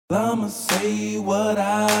I'ma say what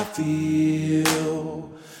I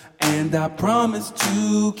feel, and I promise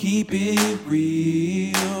to keep it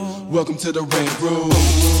real. Welcome to the Rant Room.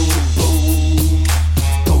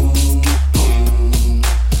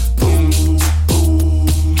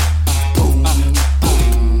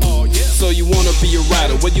 So you wanna be a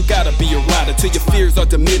rider, well you gotta be a rider till your fears are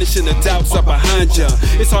diminished and the doubts are behind ya.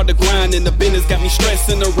 It's hard to grind and the business got me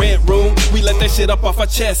stressed in the Rant Room. We let that shit up off our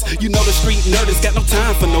chest. You know the street nerd has got no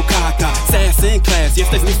time for no caca. Sass in class,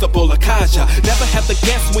 yes that's Mr. Bolakaja. Never have to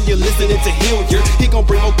guess when you're listening to Hilliard. He gon'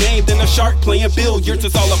 bring more game than a shark playing billiards.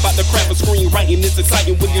 It's all about the craft of screenwriting. It's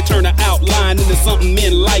exciting when you turn an outline into something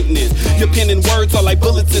enlightening. Your pen and words are like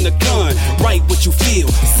bullets in a gun. Write what you feel,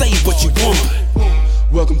 say what you want.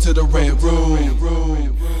 Welcome to the Rant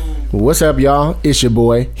Room. What's up, y'all? It's your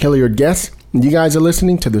boy, Hilliard Guest. You guys are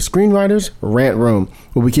listening to the Screenwriters Rant Room,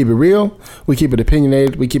 where we keep it real, we keep it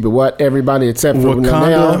opinionated, we keep it what? Everybody except for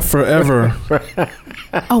Wakanda forever.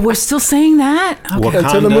 Oh, we're still saying that? Okay.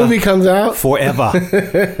 Until the movie comes out. Forever.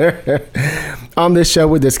 On this show,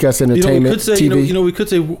 we discuss entertainment, TV.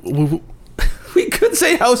 We could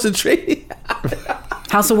say House of Tradies.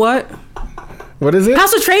 House of what? What is it?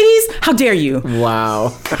 House of Tradies? How dare you?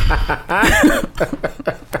 Wow.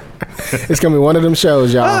 It's going to be one of them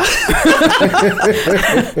shows, y'all.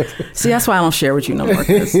 See, that's why I don't share with you no more.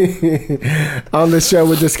 On this show,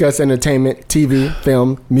 we discuss entertainment, TV,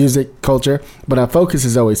 film, music, culture, but our focus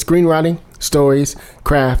is always screenwriting, stories,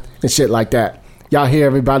 craft, and shit like that. Y'all hear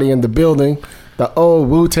everybody in the building. The old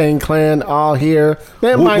Wu-Tang Clan all here.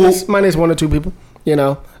 Man, minus one or two people, you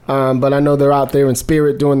know. But I know they're out there in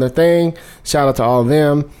spirit doing their thing. Shout out to all of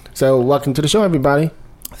them. So welcome to the show, everybody.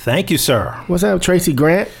 Thank you, sir. What's up, Tracy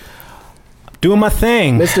Grant? Doing my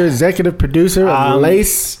thing. Mr. Executive Producer of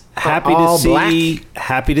Lace. Happy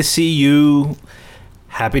to see you.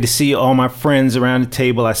 Happy to see all my friends around the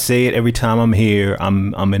table. I say it every time I'm here.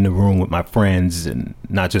 I'm in the room with my friends, and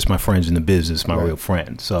not just my friends in the business, my real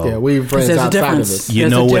friends. So yeah, we're friends outside of this. You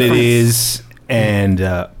know what it is. And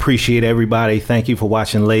appreciate everybody. Thank you for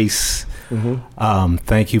watching Lace. Mm-hmm.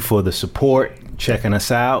 Thank you for the support, checking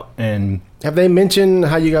us out. And have they mentioned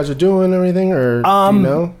how you guys are doing or anything, or do you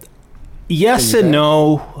know? Yes and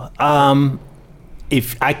no.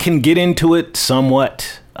 If I can get into it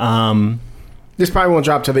somewhat. This probably won't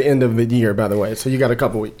drop to the end of the year, by the way. So you got a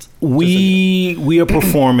couple weeks. We are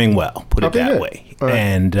performing well. Put it that way. Right.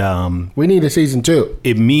 And we need a season 2.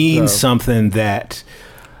 It means something that.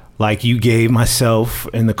 Like you gave myself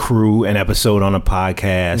and the crew an episode on a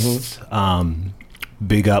podcast. Mm-hmm.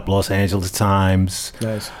 Big up Los Angeles Times.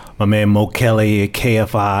 Nice. My man Mo Kelly at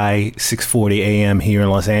KFI 640 AM here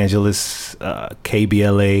in Los Angeles.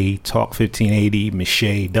 KBLA Talk 1580.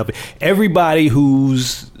 Michelle W. Everybody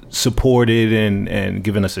who's supported and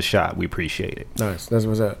given us a shot, we appreciate it. Nice. That's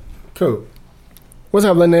what's up. Cool. What's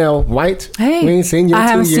up, Linnell White? Hey, we ain't seen you in 2 years.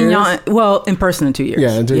 I haven't seen y'all in person in 2 years.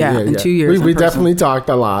 Yeah, in 2 years. In 2 years. We definitely talked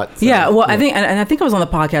a lot. So, yeah, well, I think I was on the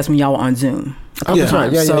podcast when y'all were on Zoom. Oh, that's right.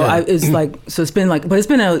 Yeah, it's been but it's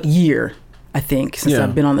been a year, I think, since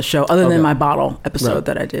I've been on the show, other than my bottle episode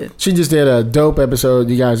that I did. She just did a dope episode.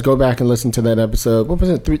 You guys go back and listen to that episode. What was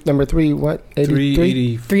it? Number 3, what?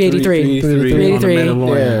 83? 383.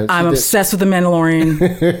 Yeah, I'm obsessed with The Mandalorian.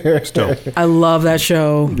 It's dope. I love that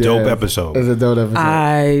show. Dope episode. It's a dope episode.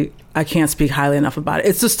 I can't speak highly enough about it.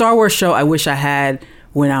 It's the Star Wars show I wish I had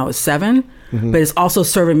when I was 7, but it's also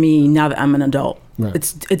serving me now that I'm an adult. Right.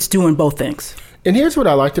 It's doing both things. And here's what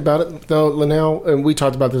I liked about it, though, Linnell, and we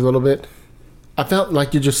talked about this a little bit. I felt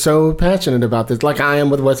like you're just so passionate about this, like I am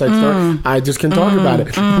with West Side Story. I just can talk about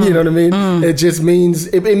it. You know what I mean? It just means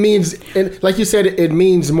it means, like you said, it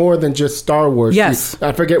means more than just Star Wars. Yes,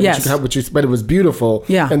 I forget what you, but it was beautiful.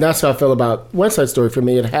 Yeah, and that's how I feel about West Side Story. For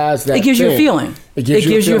me, it has that. It gives you a feeling. It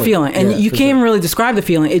gives you a feeling, and you can't even really describe the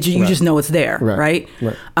feeling. You just know it's there, right?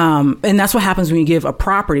 And that's what happens when you give a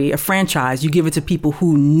property, a franchise. You give it to people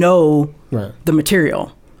who know the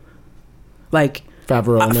material, like.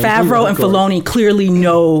 Favreau and Filoni clearly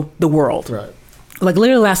know the world. Right. Like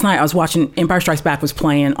literally last night I was watching Empire Strikes Back was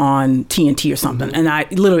playing on TNT or something. And I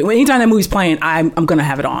literally, anytime that movie's playing, I'm going to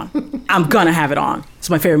have it on. I'm going to have it on. It's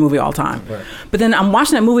my favorite movie of all time. Right. But then I'm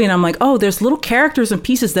watching that movie and I'm like, oh, there's little characters and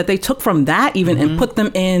pieces that they took from that even and put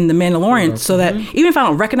them in The Mandalorian so that even if I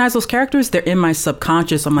don't recognize those characters, they're in my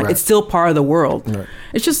subconscious. I'm like, it's still part of the world. Right.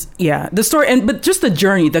 It's just, the story, but just the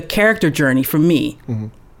journey, the character journey for me.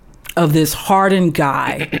 Of this hardened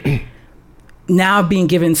guy now being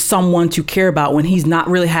given someone to care about when he's not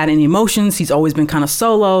really had any emotions. He's always been kind of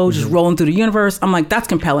solo, just rolling through the universe. I'm like, that's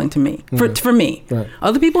compelling to me. For me. Right.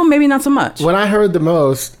 Other people, maybe not so much. What I heard the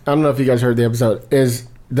most, I don't know if you guys heard the episode, is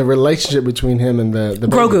the relationship between him and the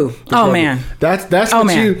Grogu. Baby, the Grogu. Man, that's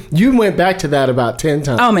what you went back to that about 10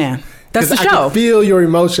 times. Oh man. That's the show. I could feel your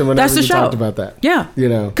emotion whenever you talked about that. Yeah. You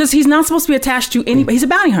know. Because he's not supposed to be attached to anybody. He's a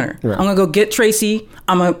bounty hunter. Right. I'm going to go get Tracy.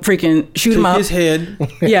 I'm going to freaking shoot him up. his head.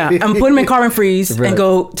 Yeah. I'm going to put him in carbon freeze and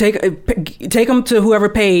go take him to whoever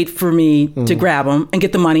paid for me to grab him and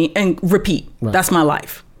get the money and repeat. Right. That's my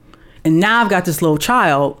life. And now I've got this little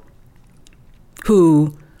child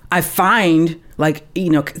who I find... Like, you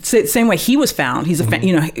know, same way he was found. He's a,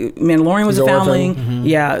 you know, Mandalorian was a foundling.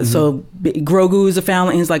 Yeah. So Grogu is a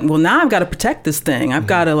foundling. He's like, well, now I've got to protect this thing. I've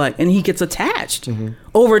got to and he gets attached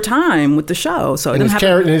over time with the show. So his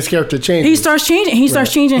character changes. He starts changing. He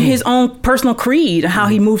starts changing his own personal creed and how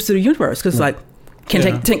he moves through the universe. Because like,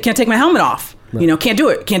 can't take my helmet off. Right. You know, can't do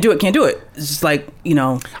it. It's just like, you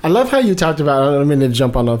know. I love how you talked about, I don't mean to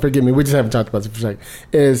jump on, forgive me, we just haven't talked about this for a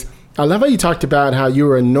second, I love how you talked about how you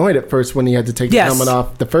were annoyed at first when he had to take the helmet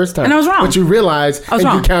off the first time. And I was wrong. But you realized, and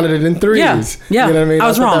you counted it in threes. Yeah. You know what I mean? I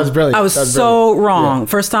was wrong. That was brilliant. I was so wrong. Yeah.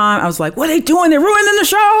 First time, I was like, what are they doing? They're ruining the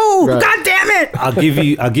show. Right. God damn it.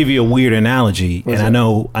 I'll give you a weird analogy. I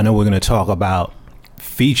know we're going to talk about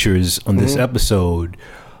features on this episode,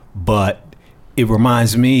 but it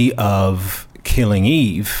reminds me of Killing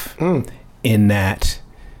Eve in that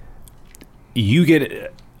you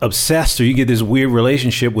get obsessed or you get this weird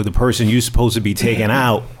relationship with the person you're supposed to be taking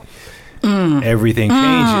out. Everything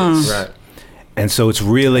changes. Right. And so it's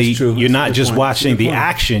really, you're not just watching the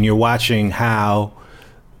action, you're watching how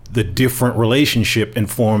the different relationship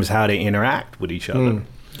informs how they interact with each other.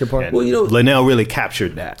 Good point. And Linnell really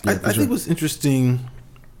captured that. I think what's interesting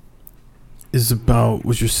is about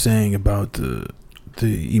what you're saying about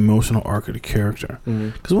the emotional arc of the character.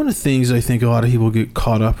 Because one of the things I think a lot of people get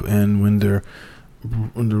caught up in when they're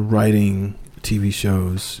writing TV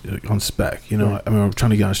shows on spec, you know, I mean, I'm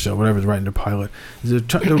trying to get on a show, whatever's writing their pilot,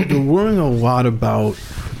 they're worrying a lot about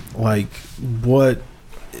like what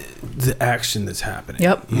the action that's happening.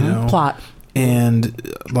 Yep. You know, plot.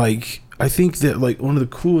 And like, I think that like one of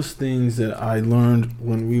the coolest things that I learned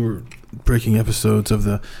when we were breaking episodes of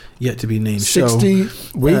the yet to be named 60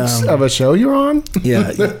 weeks of a show you're on.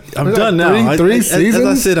 Yeah, I'm done now. Three seasons. As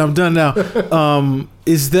I said, I'm done now.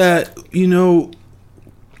 Is that, you know,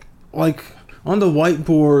 like on the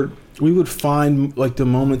whiteboard, we would find like the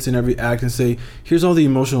moments in every act and say, here's all the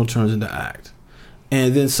emotional turns in the act.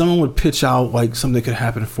 And then someone would pitch out like something that could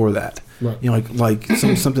happen for that. Right. You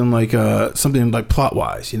know, something like plot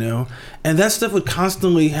wise, you know? And that stuff would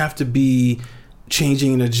constantly have to be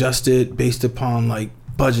changing and adjusted based upon like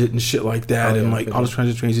budget and shit like that, and like all this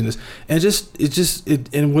kinds of craziness. And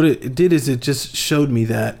and what it did is it just showed me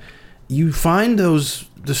that you find the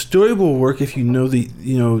storyboard work if you know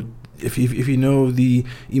if you know the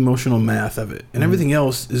emotional math of it, and everything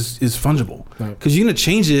else is fungible, because you're gonna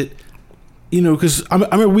change it. You know, because I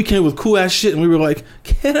remember we came with cool ass shit, and we were like,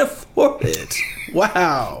 "Can't afford it."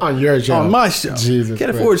 Wow, on your show, on my show, Jesus,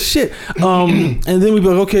 can't afford shit. And then we'd be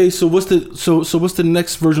like, "Okay, so what's the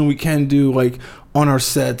next version we can do, like on our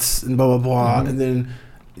sets and blah blah blah." And then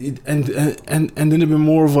and then it'd be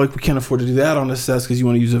more of like, we can't afford to do that on the sets because you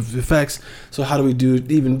want to use effects. So how do we do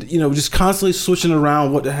even, you know, just constantly switching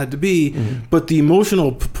around what it had to be, but the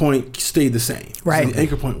emotional point stayed the same. Right. So the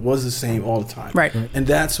anchor point was the same all the time. Right. And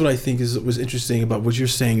that's what I think was interesting about what you're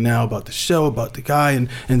saying now about the show, about the guy, and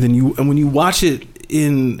when you watch it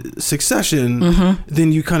in succession,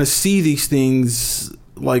 then you kind of see these things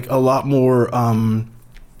like a lot more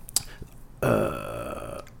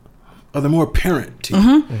they're more apparent to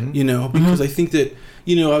you, you know, because I think that,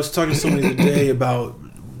 you know, I was talking to somebody today about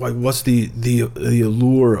like what's the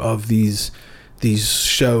allure of these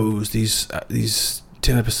shows, these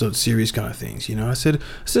 10-episode series kind of things, you know. I said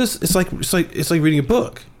it's like reading a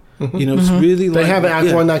book. You know, it's really like, they have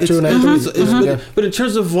Act 1, Act 2, and Act 3. But in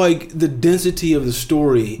terms of like the density of the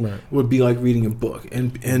story, would be like reading a book.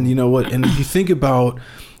 And you know what? And if you think about,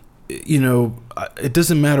 you know, it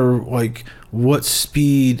doesn't matter like what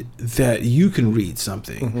speed that you can read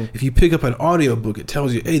something. If you pick up an audio book, it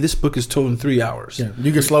tells you, hey, this book is told in 3 hours. Yeah.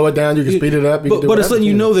 You can slow it down, you can speed it up. But it's letting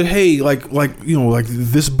you know that, hey, like you know, like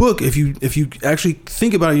this book, if you actually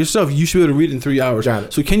think about it yourself, you should be able to read it in 3 hours. Got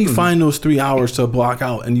it. So can you find those 3 hours to block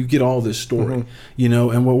out, and you get all this story, you know?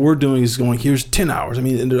 And what we're doing is going, here's 10 hours. I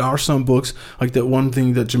mean, and there are some books like that one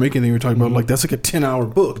thing, that Jamaican thing we were talking about, like that's like a 10-hour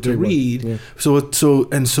book to read. Yeah. So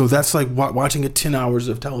that's like watching a at 10 hours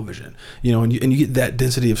of television, and you get that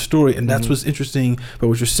density of story, and that's what's interesting about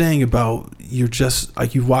what you're saying about you're just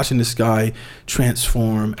like you're watching this guy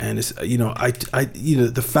transform, and it's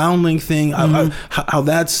the foundling thing, how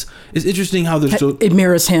that's it's interesting how there's it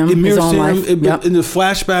mirrors him, in the life.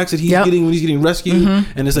 flashbacks that he's getting when he's getting rescued,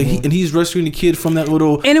 and it's like he's rescuing the kid from that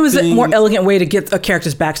little and it was thing. A more elegant way to get a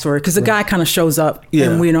character's backstory because the guy kind of shows up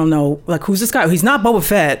and we don't know like who's this guy. He's not Boba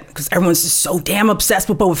Fett because everyone's just so damn obsessed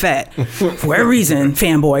with Boba Fett for whatever reason.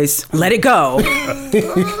 Fanboys, let it go.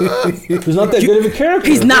 He's not that good of a character.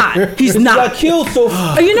 He's not. He got killed so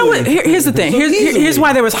you know what? Here's the thing. Here's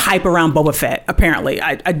why there was hype around Boba Fett. Apparently,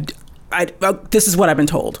 this is what I've been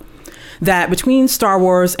told. That between Star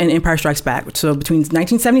Wars and Empire Strikes Back, so between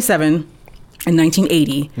 1977 and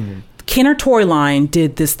 1980, Kenner Toy Line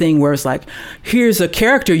did this thing where it's like, here's a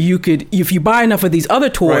character you could, if you buy enough of these other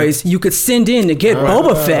toys, you could send in to get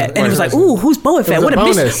Boba Fett. And it was like, ooh, who's Boba Fett? What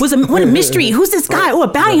a mystery. Who's this guy? Oh, a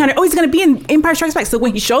bounty hunter. Oh, he's going to be in Empire Strikes Back. So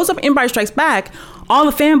when he shows up in Empire Strikes Back, all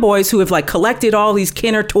the fanboys who have like collected all these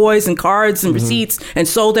Kenner toys and cards and receipts and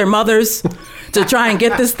sold their mothers to try and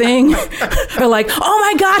get this thing are like,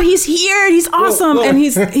 oh my God, he's here. He's awesome. And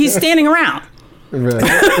he's standing around. Right.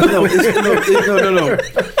 No.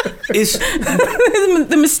 It's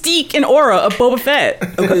the mystique and aura of Boba Fett.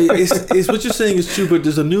 Okay, it's what you're saying is true, but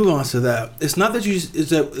there's a nuance to that. It's not that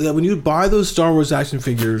that when you buy those Star Wars action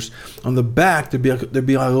figures, on the back there'd be like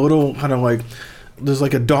a little kind of like there's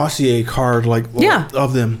like a dossier card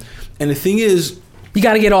of them, and the thing is. You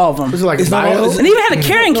got to get all of them. It's like and they even had a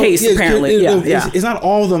carrying case apparently. It's not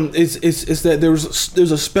all of them. It's that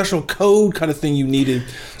there's a special code kind of thing you needed.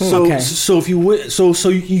 So if you went, so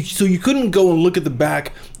you couldn't go and look at the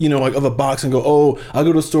back, like of a box and go, oh, I'll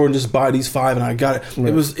go to the store and just buy these 5 and I got it. Right.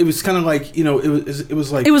 It was kind of like it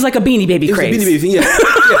was like a Beanie Baby craze. It was a Beanie Baby thing. Yeah.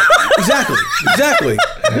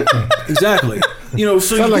 Exactly.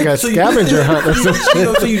 Sounds like a scavenger hunt or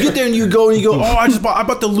something. So you get there and you go, oh, I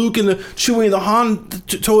bought the Luke and the Chewie and the Han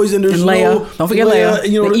toys, and there's Leia. Don't forget Leia. The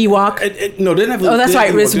Ewok. No, they didn't have. Oh, that's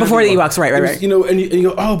right. It's before the Ewoks. Right. And you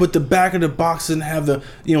go, oh, but the back of the box didn't have the,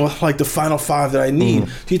 like the final 5 that I need.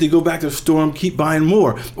 So you have to go back to the store and keep buying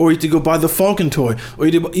more, or you have to go buy the Falcon toy,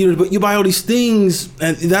 or but you buy all these things,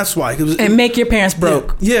 and that's why. And make your parents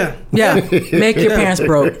broke. Yeah. Make your parents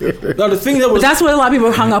broke. Now the thing that was. But that's what a lot of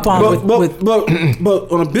people hung up on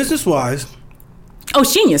But on a business wise,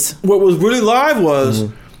 genius. What was really live was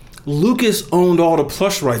Lucas owned all the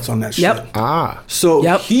plush rights on that shit. So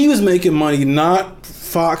he was making money, not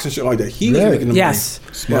Fox and shit like that. He was making the money.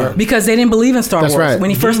 Smart. Because they didn't believe in Star Wars. Right. When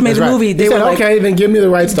he first made the movie, they were like, okay, then give me the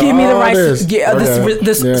rights to give me the rights to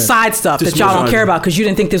this side stuff that y'all don't care about because you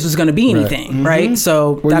didn't think this was going to be anything, right?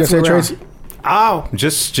 So that's what Tracy. Oh,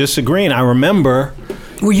 just agreeing. I remember.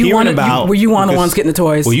 Were you one of the ones getting the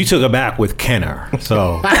toys? Well, you took it back with Kenner,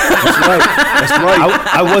 so that's right.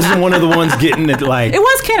 I wasn't one of the ones getting it. Like it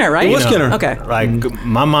was Kenner, right? It was Kenner. Okay. Like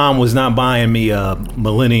my mom was not buying me a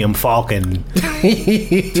Millennium Falcon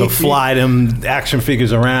to fly them action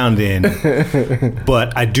figures around in.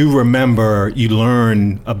 But I do remember you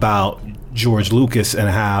learn about George Lucas and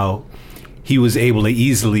how he was able to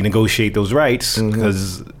easily negotiate those rights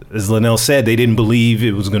because, as Linnell said, they didn't believe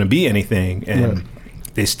it was going to be anything, and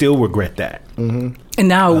they still regret that. And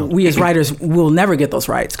now we as writers will never get those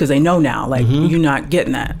rights because they know now, like, you're not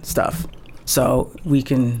getting that stuff. So we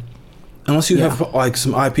can... Unless you have, like,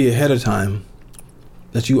 some IP ahead of time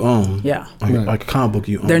that you own. Yeah. Like a comic book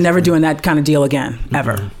you own. They're never doing that kind of deal again,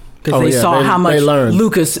 ever. Because they saw how much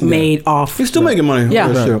Lucas made off. He's still making money.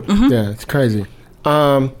 Yeah. Yeah, it's crazy.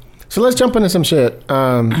 So let's jump into some shit.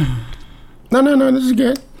 No, this is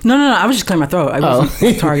good. No. I was just clearing my throat. I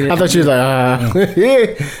wasn't targeted. I thought she was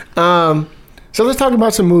like, so let's talk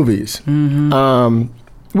about some movies. We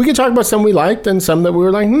can talk about some we liked and some that we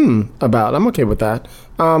were like, about. I'm okay with that.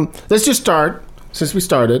 Let's just start, since we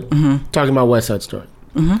started, talking about West Side Story.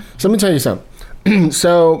 So let me tell you something.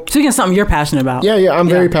 So speaking of something you're passionate about. Yeah, I'm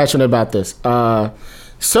very passionate about this.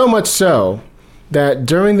 So much so that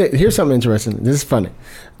here's something interesting. This is funny.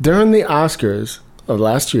 During the Oscars of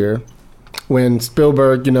last year, when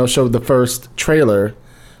Spielberg, showed the first trailer,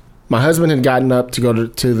 my husband had gotten up to go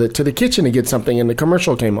to the kitchen to get something, and the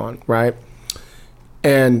commercial came on, right?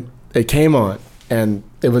 And it came on, and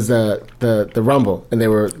it was the rumble, and they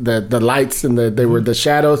were the lights, and they were the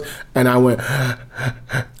shadows, and I went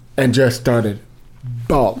and just started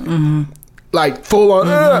bawling, like full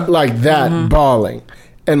on, like that, bawling.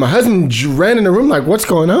 And my husband ran in the room like, what's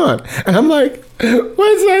going on? And I'm like,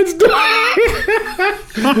 West Side Story.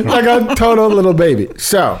 Like a total little baby.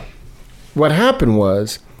 So what happened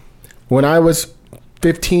was, when I was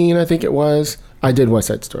 15, I think it was, I did West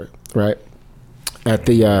Side Story, right? at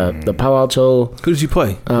the Palo Alto. Who did you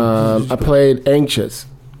play? I played Anxious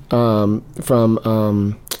from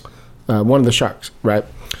one of the Sharks, right?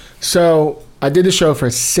 So I did the show for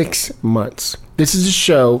 6 months. This is a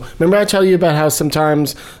show. Remember I tell you about how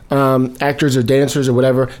sometimes actors or dancers or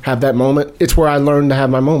whatever have that moment? It's where I learned to have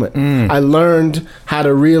my moment. I learned how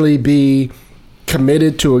to really be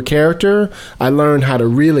committed to a character. I learned how to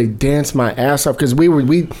really dance my ass off because we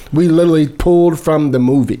literally pulled from the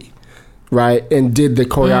movie, right, and did the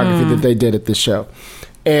choreography that they did at the show.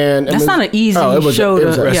 And that's not an easy show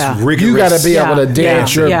to. Rigorous. You got to be able to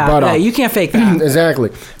dance your butt off. You can't fake that.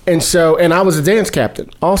 Exactly. And so, and I was a dance captain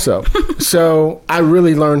also. So I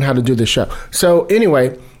really learned how to do the show. So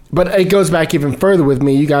anyway, but it goes back even further with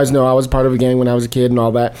me. You guys know I was part of a gang when I was a kid and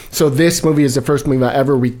all that. So this movie is the first movie I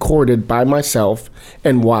ever recorded by myself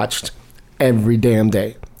and watched every damn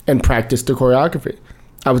day and practiced the choreography.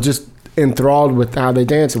 I was just enthralled with how they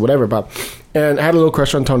dance or whatever. And I had a little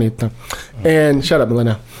crush on Tony. And shut up,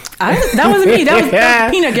 Melina. That wasn't me. That was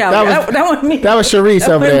Peanut Gallery. That wasn't me. That was Sharice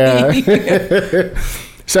over there.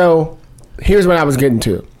 So here's what I was getting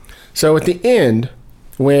to. So at the end,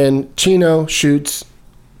 when Chino shoots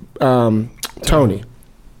Tony,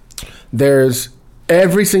 there's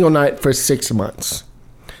every single night for 6 months,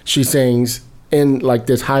 she sings in like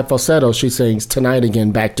this high falsetto. She sings "Tonight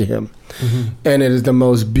Again" back to him. And it is the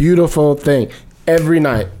most beautiful thing. Every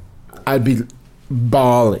night I'd be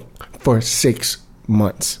bawling for 6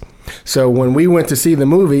 months. So when we went to see the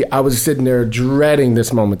movie, I was sitting there dreading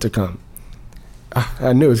this moment to come.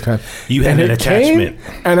 I knew it was coming. You had an attachment.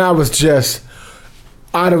 And I was just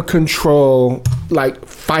out of control, like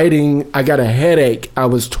fighting. I got a headache. I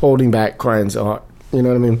was holding back, crying so hard. You know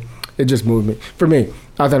what I mean? It just moved me. For me,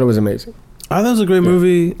 I thought it was amazing. I thought it was a great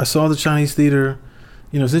movie. I saw the Chinese theater.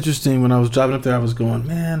 You know, it's interesting. When I was driving up there, I was going,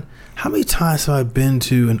 man, how many times have I been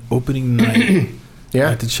to an opening night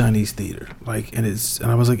at the Chinese theater? Like, and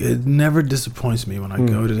I was like, it never disappoints me when I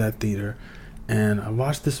go to that theater. And I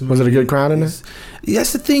watched this movie. Was it a good crowd in it?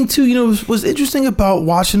 That's the thing too. You know, what's interesting about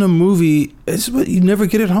watching a movie is what you never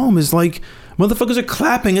get at home. Is like motherfuckers are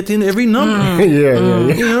clapping at the end of every number. Yeah.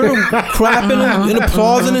 You know, clapping and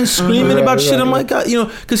applauding and screaming about shit. I'm like, God, you know,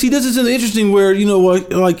 because he does this in the interesting where, you know,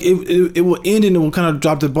 like it will end and it will kind of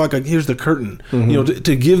drop the block. Like, here's the curtain. You know,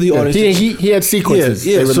 to give the audience. He had sequences.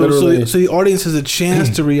 Yeah. So the audience has a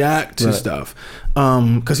chance to react to stuff.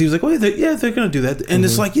 Because he was like, they're gonna do that. And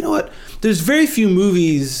it's like, you know what? There's very few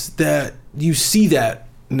movies that you see that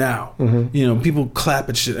now. You know, people clap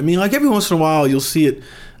at shit. I mean, like every once in a while you'll see it.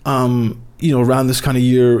 You know, around this kind of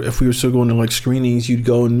year, if we were still going to like screenings, you'd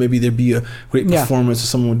go and maybe there'd be a great performance or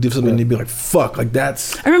someone would do something and they'd be like, fuck, like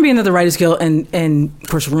that's... I remember being at the Writers Guild and of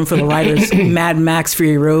course, Room for the Writers, Mad Max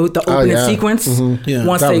Fury Road, the opening sequence.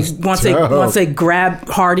 Once they grab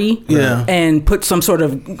Hardy and put some sort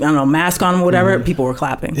of, I don't know, mask on him or whatever, people were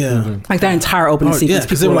clapping. Like that entire opening sequence,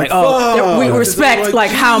 people were like, we respect like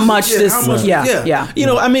how much this... You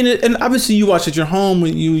know, I mean, and obviously you watch at your home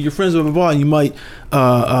when your friends are involved, you might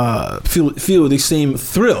feel the same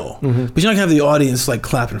thrill, but you're not gonna have the audience like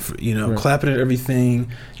clapping for, you know, clapping at everything.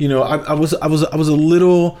 You know, I was a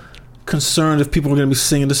little concerned if people were gonna be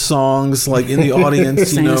singing the songs like in the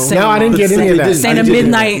audience. You know, no, I didn't get any of that. Saying a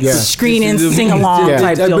midnight screening, sing along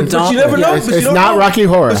type deal. But you never know. It's not Rocky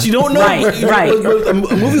Horror. But you don't know. Right. A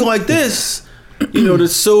movie like this, you know,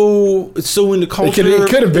 it's so in the culture. It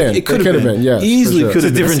could have been. It could have been. Yeah, easily sure. It's a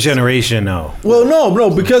different generation, though. Well, no,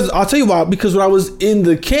 because I'll tell you why. Because when I was in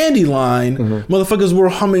the candy line, motherfuckers were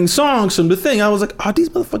humming songs from the thing. I was like, are these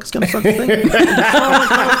motherfuckers gonna start singing?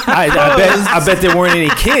 I bet there weren't any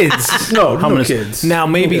kids. No kids. Now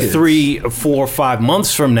maybe 3 or 4 or 5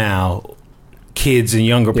 months from now, kids and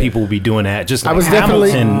younger people will be doing that. Just like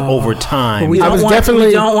Hamilton over time. We don't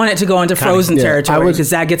want it to go into Frozen territory because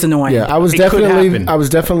that gets annoying. Yeah, I was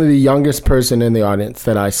definitely the youngest person in the audience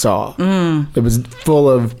that I saw. It was full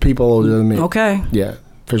of people older than me. Okay. Yeah,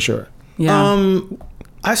 for sure. Yeah.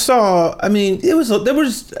 I saw. I mean, I think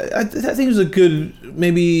it was a good.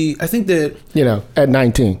 Maybe I think that, you know, at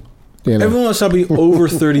 19. You know. Everyone saw me over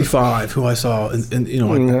 35 who I saw, and you know,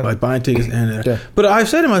 like buying tickets. But I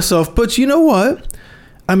said to myself, but you know what?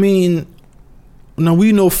 I mean, now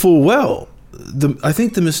we know full well. I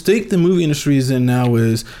think the mistake the movie industry is in now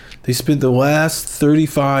is they spent the last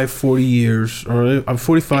 35, 40 years, or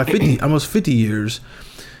 45, 50, almost 50 years,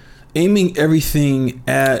 aiming everything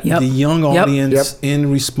at the young audience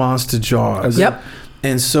in response to Jaws.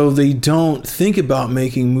 And so they don't think about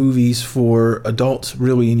making movies for adults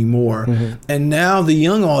really anymore. And now the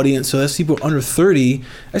young audience, so that's people under 30,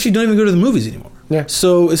 actually don't even go to the movies anymore.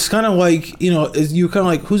 So it's kind of like, you know, you're kind of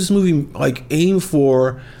like, who's this movie like aimed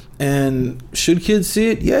for? And should kids see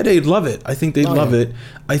it? Yeah, they'd love it. I think they'd love it.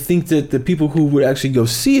 I think that the people who would actually go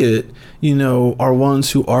see it, you know, are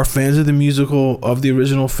ones who are fans of the musical, of the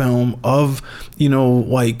original film, of, you know,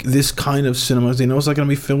 like this kind of cinema. They know it's not going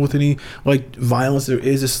to be filled with any like violence. There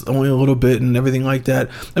is just only a little bit and everything like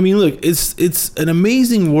that. I mean, look, it's an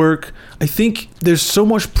amazing work. I think there's so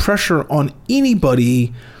much pressure on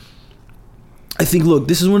anybody. I think, look,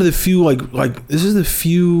 this is one of the few this is the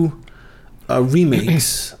few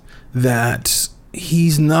remakes that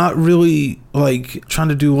he's not really like trying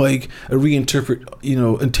to do like a reinterpret, you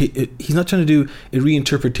know, he's not trying to do a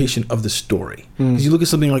reinterpretation of the story. Because you look at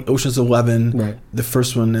something like Ocean's 11, the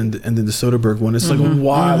first one, and then the Soderbergh one, it's like a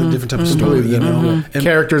wildly different type of story, you know. And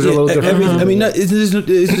characters are a little different. I mean, it's just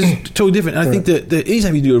totally different. And I think that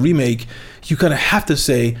anytime you do a remake, you kind of have to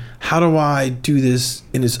say, how do I do this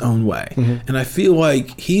in its own way? And I feel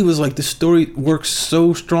like he was like, the story works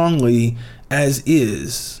so strongly as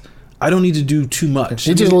is. I don't need to do too much.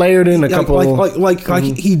 He just layered in a couple. Like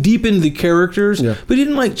he deepened the characters, but he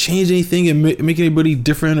didn't like change anything and make anybody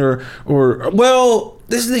different or. Well,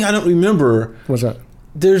 this is the thing I don't remember. What's that?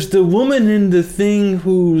 There's the woman in the thing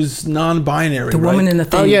who's non-binary. The woman in the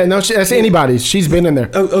thing. Oh yeah, no, that's anybody's. She's been in there.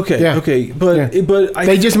 Oh, okay, okay, but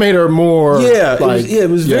they just made her more. Yeah, it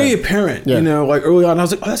was very apparent. You know, like early on, I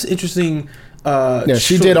was like, oh, that's interesting.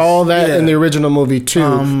 She did all that in the original movie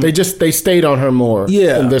too. They stayed on her more.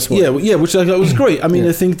 In this one. Which I thought was great. I mean,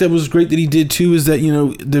 I think that was great that he did too. Is that, you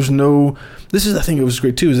know, there's no. This is, I think it was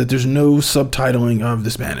great too. Is that there's no subtitling of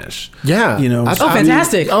the Spanish. Yeah, you know.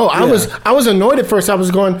 Fantastic. I was annoyed at first. I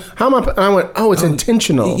was going, how am I? I went, it's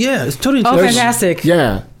intentional. Yeah, it's totally intentional. Oh, fantastic.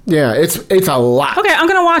 Yeah. Yeah, it's a lot. Okay, I'm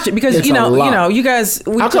gonna watch it because you know, you guys.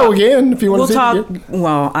 I'll go again if you want to. We'll talk.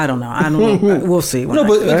 Well, I don't know. We'll see. No,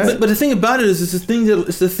 but the thing about it is, it's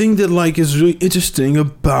the thing that like is really interesting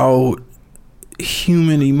about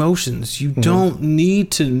human emotions. You don't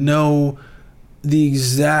need to know the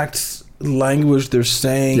exact language they're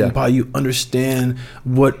saying by you understand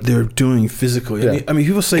what they're doing physically. I mean,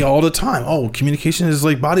 people say all the time, oh, communication is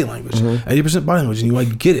like body language, 80% body language, and you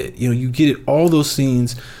like get it. You know, you get it, all those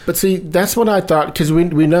scenes. But see, that's what I thought, because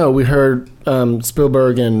we heard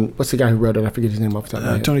Spielberg and what's the guy who wrote it? I forget his name off the top of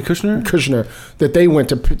my head. Tony Kushner. That they went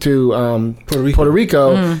to Puerto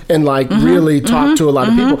Rico and like really talked to a lot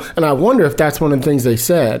of people. And I wonder if that's one of the things they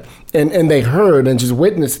said and they heard and just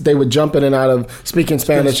witnessed. They would jump in and out of speaking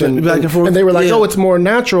Spanish and back and forth. And they were like, oh, it's more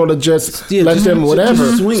natural to just let them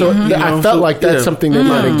whatever. So I felt like that's something they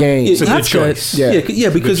might have gained. It's a good choice.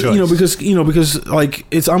 Because like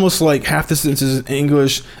it's almost like half the sentences in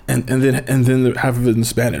English and then half of it in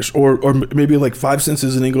Spanish, or maybe like 5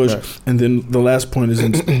 sentences in English and then the last point is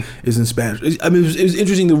in Spanish. I mean, it was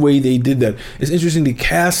interesting the way they did that. It's interesting to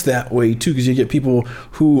cast that way too, because you get people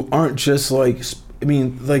who aren't just like, I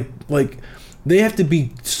mean, like they have to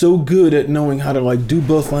be so good at knowing how to like do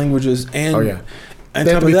both languages and. And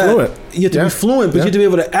they have to be fluent. You have to be fluent, but you have to be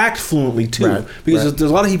able to act fluently too. Because there's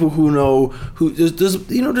a lot of people who know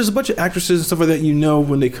there's a bunch of actresses and stuff like that. You know,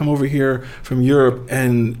 when they come over here from Europe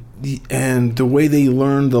and the way they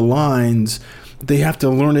learn the lines, they have to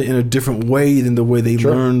learn it in a different way than the way they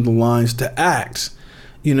learn the lines to act.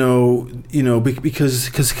 You know, because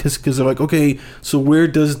they're like, okay, so where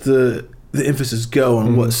does the emphasis go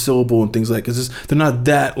on what syllable and things like, because they're not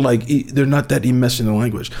that enmeshed in the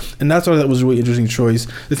language. And that's why that was a really interesting choice.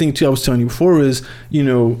 The thing too I was telling you before is, you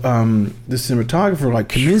know, the cinematographer like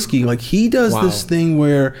Kaminsky, like he does this thing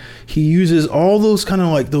where he uses all those kind of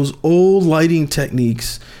like those old lighting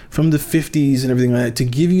techniques from the 50s and everything like that to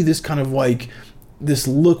give you this kind of like this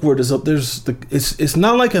look where it's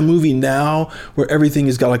not like a movie now where everything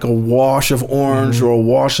has got like a wash of orange or a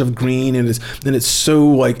wash of green and it's so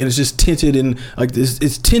like, and it's just tinted in like this,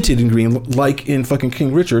 it's tinted in green like in fucking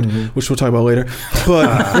King Richard, which we'll talk about later.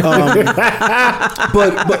 But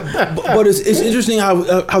but it's interesting how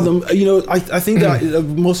the, you know, I think that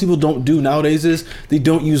most people don't do nowadays is they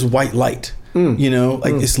don't use white light. You know,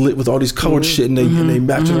 like it's lit with all these colored shit and they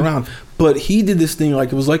match it around. But he did this thing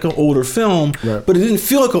like it was like an older film, but it didn't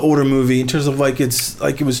feel like an older movie in terms of like it's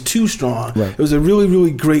like it was too strong. It was a really,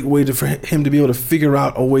 really great way for him to be able to figure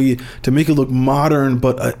out a way to make it look modern,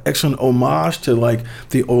 but an excellent homage to like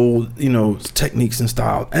the old, you know, techniques and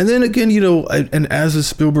style. And then again, you know, and as is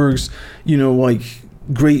Spielberg's, you know, like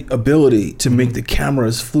great ability to make the camera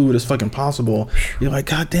as fluid as fucking possible. You're like,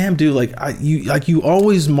 God damn, dude, like you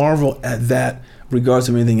always marvel at that regardless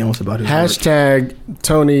of anything else about his Hashtag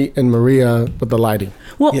Tony and Maria with the lighting.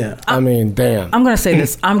 Well, yeah. I mean, damn. I'm going to say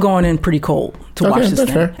this. I'm going in pretty cold to watch this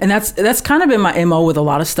thing. Fair. And that's kind of been my MO with a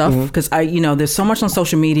lot of stuff because there's so much on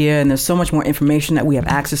social media and there's so much more information that we have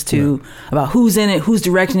access to about who's in it, who's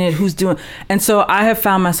directing it, who's doing. And so I have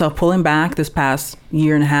found myself pulling back this past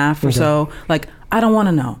year and a half or so. Like, I don't want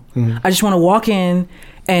to know. I just want to walk in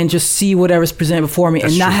and just see whatever's presented before me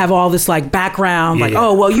and not have all this like background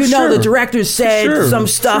oh well the director said some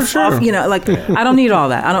stuff off I don't need all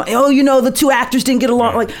that. I don't the two actors didn't get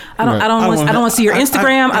along I don't want to see your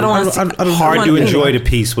Instagram. I don't want to hard to enjoy the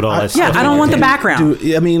piece with all that stuff. I don't want the background.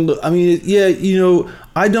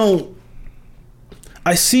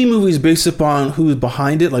 I see movies based upon who's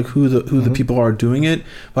behind it, like who the people are doing it,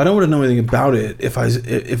 but I don't want to know anything about it if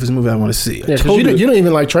it's a movie I want to see. Yeah, you don't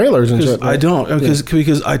even like trailers and shit. Right? I don't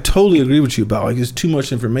because I totally agree with you about it's too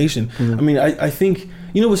much information. I mean, I think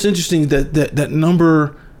what's interesting that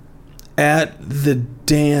number at the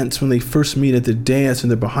dance when they first meet at the dance and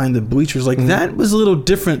they're behind the bleachers that was a little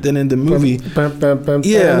different than in the movie.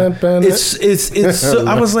 It's so,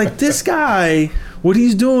 I was like, this guy, what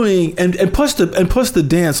he's doing, and plus the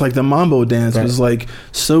dance, like the mambo dance, was like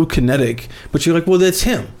so kinetic. But you're like, well, that's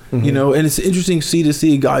him, and it's interesting to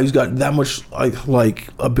see a guy who's got that much like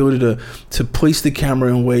ability to place the camera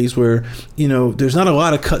in ways where there's not a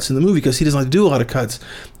lot of cuts in the movie because he doesn't like to do a lot of cuts,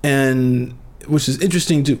 and which is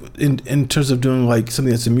interesting in terms of doing like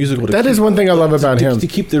something that's a musical. That is one thing I love about him, to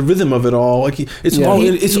keep the rhythm of it all. Like it's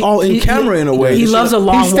all in camera in a way. He loves a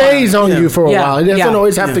long. He stays on you for a while. He doesn't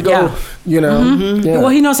always have to go. Well,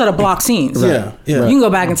 he knows how to block scenes. Yeah. You can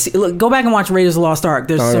go back and go back and watch Raiders of the Lost Ark.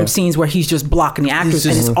 There's some scenes where he's just blocking the actors,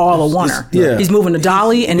 and it's all a oneer. He's moving the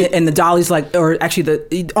dolly, and the dolly's on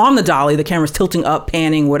the dolly, the camera's tilting up,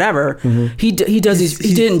 panning, whatever. He does these.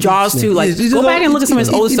 He did in Jaws too. Like, go back and look at some of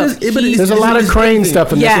his old stuff. There's a lot of crane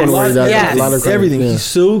stuff in this one where he does a lot of everything. He's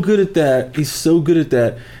so good at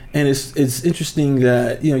that. And it's interesting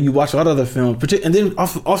that you watch a lot of other films, and then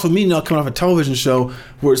also me now coming off a television show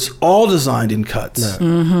where it's all designed in cuts. That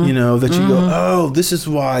you go, oh, this is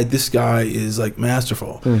why this guy is like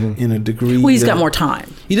masterful in a degree. Well, he's got more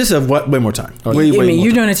time. He does have way more time.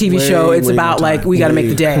 You're doing a TV show. It's about like we got to make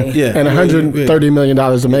the day. And $130 million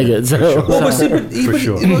to make it. So.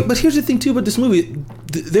 But here's the thing too about this movie.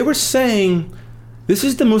 They were saying this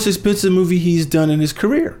is the most expensive movie he's done in his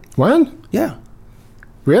career. What? Yeah.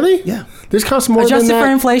 Really? Yeah. This costs more Adjusted than that.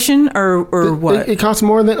 for inflation or what? It costs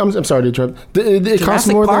more than. I'm sorry to interrupt. It costs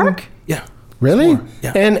more Park? than. Yeah. Really?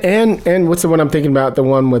 Yeah. And what's the one I'm thinking about? The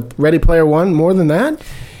one with Ready Player One? More than that?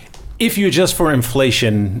 If you adjust for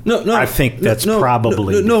inflation, I think that's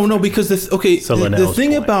probably no because the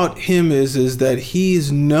thing about him is that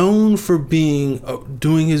he's known for being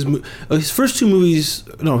doing his first two movies.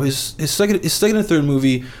 No, his second and third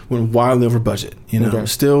movie went wildly over budget.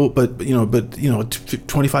 Still, but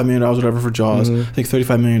 $25 million whatever for Jaws. I think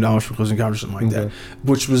 $35 million for Close Encounters, something like that,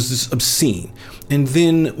 which was just obscene. And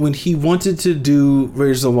then when he wanted to do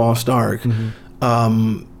Raiders of the Lost Ark.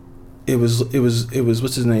 It was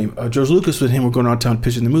what's his name? George Lucas with him were going around town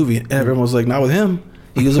pitching the movie, and everyone was like, "Not with him.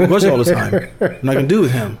 He doesn't budget all the time. I'm not gonna do it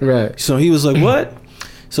with him." Right. So he was like, "What?"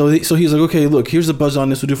 So he's like, "Okay, look, here's the budget on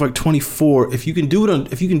this. We'll do it for like 24. If you can do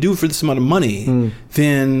it for this amount of money,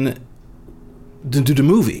 then do the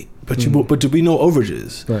movie. But there'll be no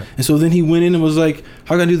overages." Right. And so then he went in and was like,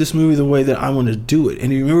 "How can I do this movie the way that I want to do it?"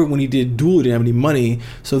 And you remember when he did Duel, he didn't have any money.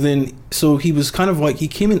 So he was kind of like, he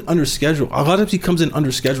came in under schedule. A lot of times he comes in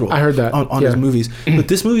under schedule. I heard that on his movies. But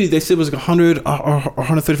this movie, they said was like $100 or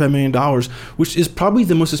 $135 million, which is probably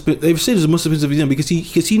the most expensive. They said it's the most expensive he's done because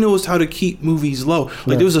he knows how to keep movies low.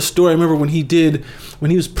 Like there was a story I remember when he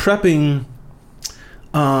was prepping.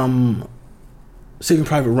 Saving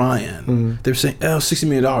Private Ryan. They were saying,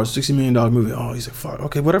 $60 million movie. Oh, he's like, fuck,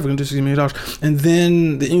 okay, whatever, we're going to do $60 million. And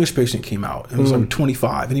then The English Patient came out. It was like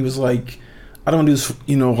 25. And he was like, I don't want to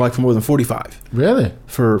do this, like for more than 45. Really?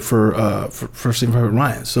 For Saving Private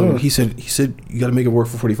Ryan. So he said you got to make it work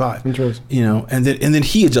for 45. Interesting. And then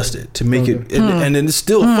he adjusted to make it, and then it's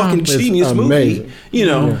still a fucking genius movie.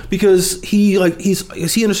 Because he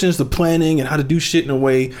understands the planning and how to do shit in a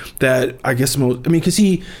way that I guess because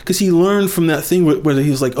he learned from that thing where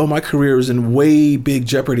he was like, oh, my career is in way big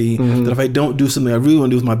jeopardy. That if I don't do something I really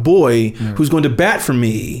want to do with my boy, who's going to bat for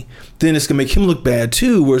me, then it's gonna make him look bad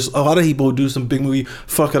too. Whereas a lot of people do some big movie,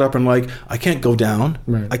 fuck it up, and like, I can't go down.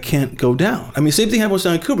 Right. I can't go down. I mean, same thing happened with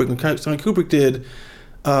Stanley Kubrick. When Stanley Kubrick did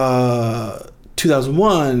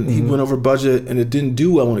 2001, he went over budget and it didn't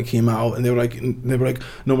do well when it came out. And they were like,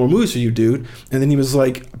 no more movies for you, dude. And then he was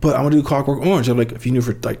like, but I want to do Clockwork Orange. I'm like, if you knew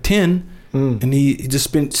for like 10, and he just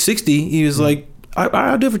spent 60, he was like,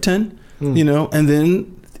 I'll do it for 10. You know, and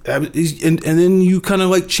then you kind of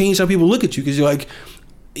like change how people look at you because you're like,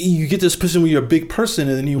 you get this person where you're a big person,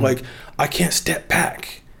 and then you like, I can't step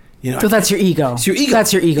back. You know, so that's your ego. It's your ego.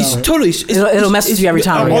 That's your ego. It's totally. It'll mess with you every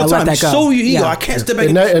time. All the time. Let that go. So your ego. I can't step back.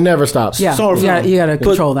 It never stops. Yeah, you got to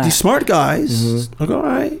control that. These smart guys, like, all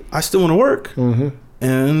right, I still want to work.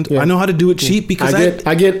 And I know how to do it cheap because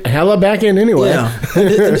I get hella back in anyway. Yeah, and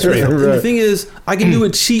the thing is, I can do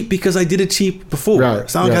it cheap because I did it cheap before. Right.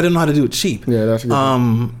 It's not like I didn't know how to do it cheap. Yeah, that's good. I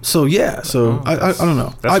don't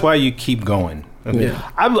know. That's why you keep going.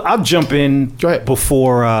 Yeah. I'll jump in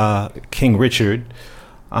before King Richard.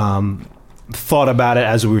 Thought about it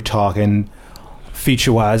as we were talking.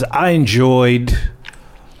 Feature wise, I enjoyed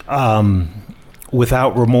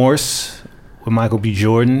Without Remorse with Michael B.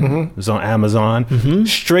 Jordan. It was on Amazon.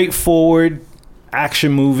 Straightforward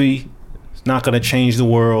action movie. It's not going to change the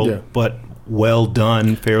world, but well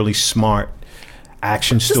done, fairly smart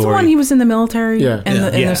action story. Just the one he was in the military, and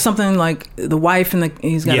there's something like the wife and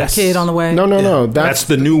he's got a kid on the way. No, that's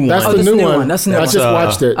the new one. That's the new one. That's the new one. I just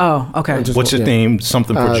watched it. Oh, okay. What's his name?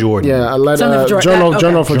 Something for Jordan. Yeah, I let Journal for Jordan.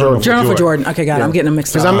 Journal for Jordan. Okay, got it. I'm getting them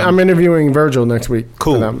mixed up. Because I'm interviewing Virgil next week.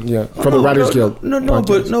 Cool. For the Writers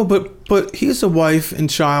Guild. But he's a wife and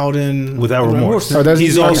child in Without Remorse.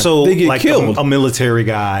 He's also like killed. A military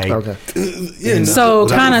guy. Okay. So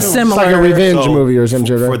kind of similar. It's like a revenge movie or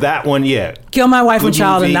something. For that one, kill my wife and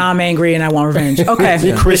child, and now I'm angry and I want revenge.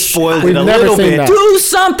 Okay. Chris spoiled it a little bit. Do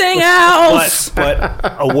something else. But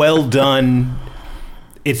a well done.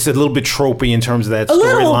 It's a little bit tropey in terms of that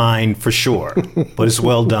storyline for sure, but it's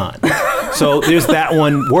well done. So there's that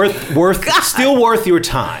one still worth your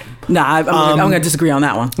time. No, I'm going to disagree on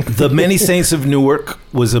that one. The Many Saints of Newark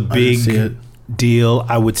was a big deal,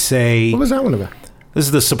 I would say. What was that one about? This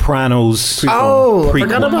is the Sopranos prequel. Oh, I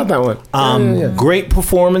forgot about that one. Great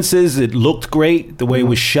performances. It looked great. The way it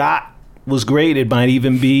was shot was great. It might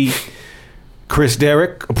even be Chris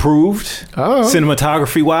Derrick approved,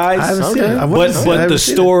 cinematography wise. I haven't seen it. But the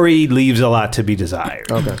story leaves a lot to be desired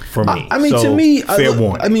for me. I mean, to me, fair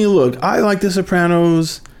warning. I mean, look, I like The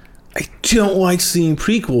Sopranos. I don't like seeing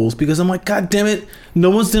prequels because I'm like, God damn it, no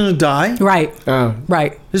one's gonna die. Right.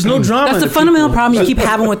 Right. There's no drama. That's the fundamental problem you keep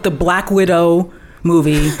having with the Black Widow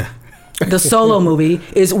movie. The Solo movie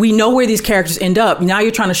is we know where these characters end up. Now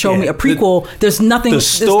you're trying to show me a prequel. There's nothing. The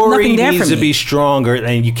story there needs for to be stronger,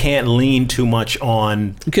 and you can't lean too much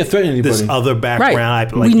on. You can't threaten anybody. This other background.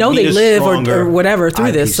 Right. Like, we know they live or whatever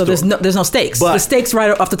through this, so there's no stakes. But the stakes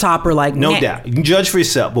right off the top are like no doubt. You can judge for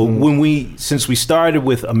yourself. But since we started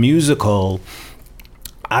with a musical,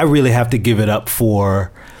 I really have to give it up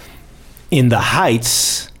for In the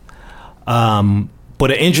Heights. But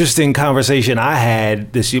an interesting conversation I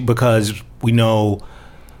had this year because we know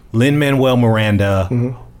Lin-Manuel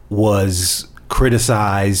Miranda was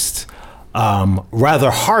criticized rather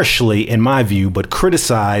harshly, in my view, but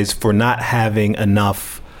criticized for not having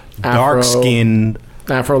enough dark-skinned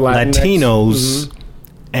Latinos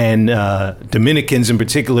and Dominicans in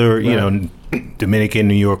particular, you know, Dominican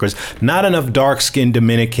New Yorkers, not enough dark-skinned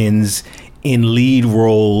Dominicans in lead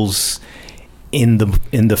roles in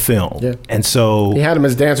the film. And so he had them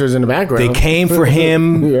as dancers in the background. They came for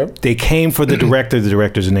him. They came for the director. The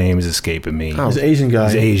director's name is escaping me. He's an Asian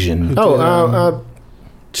guy. He's Asian.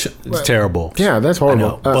 It's terrible. Yeah, that's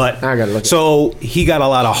horrible. But I gotta look. So he got a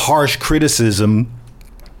lot of harsh criticism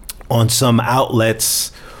on some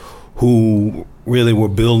outlets who really were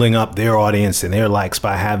building up their audience and their likes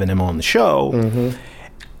by having him on the show.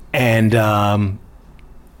 And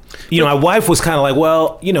my wife was kind of like,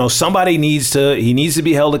 well, somebody needs to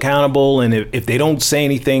be held accountable. And if they don't say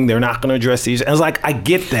anything, they're not going to address these. And I was like, I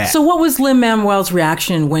get that. So what was Lin-Manuel's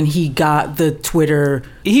reaction when he got the Twitter?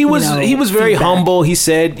 He was very humble. He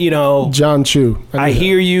said, John Chu. I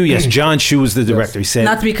hear you. Yes, John Chu was the director. He said,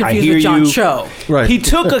 not to be confused with John Cho. Right. He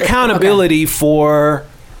took accountability for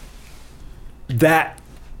that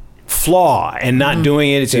flaw and not doing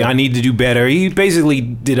it. I need to do better. He basically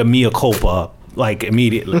did a mea culpa. Like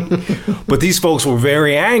immediately. But these folks were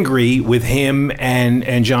very angry with him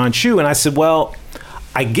and John Chu. And I said, well,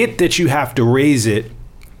 I get that you have to raise it,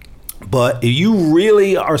 but if you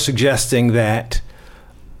really are suggesting that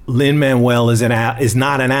Lin-Manuel is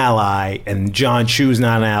not an ally and John Chu is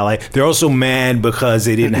not an ally, they're also mad because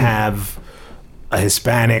they didn't have a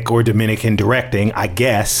Hispanic or Dominican directing, I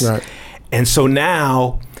guess. Right. And so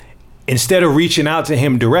now, instead of reaching out to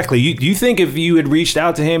him directly, do you think if you had reached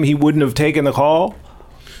out to him, he wouldn't have taken the call?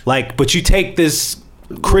 But you take this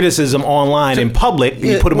criticism online in public, and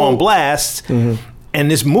you put him on blast, and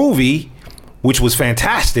this movie, which was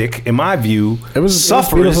fantastic in my view,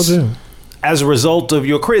 suffers as a result of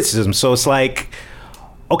your criticism. So it's like,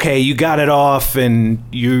 okay, you got it off and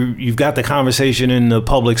you've got the conversation in the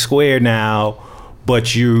public square now,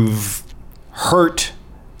 but you've hurt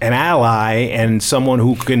an ally and someone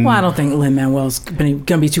who can. Well, I don't think Lin-Manuel's going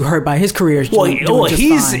to be too hurt by his career.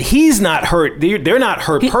 He's not hurt. They're not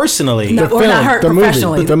hurt personally. Not hurt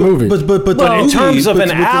professionally. The movie. But in terms of an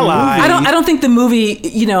ally, I don't think the movie.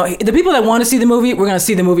 The people that want to see the movie, we're going to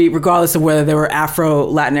see the movie regardless of whether there were Afro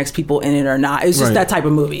Latinx people in it or not. It's just that type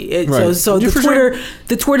of movie. So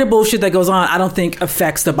the Twitter bullshit that goes on, I don't think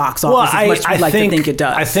affects the box office as much as we'd like to think it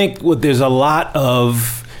does. I think there's a lot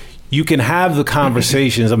of. You can have the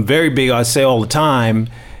conversations. I'm very big. I say all the time,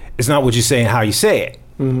 it's not what you say and how you say it.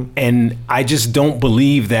 Mm-hmm. And I just don't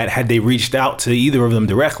believe that had they reached out to either of them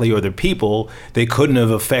directly or their people, they couldn't have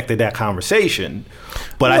affected that conversation.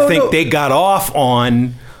 But I think they got off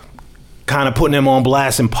on kind of putting them on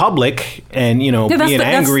blast in public and, being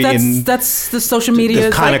angry. That's the social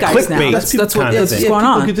media kind of clickbait. That's what's going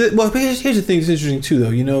on. Well, here's the thing that's interesting too,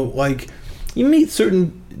 though. Like you meet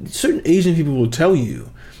certain Asian people will tell you,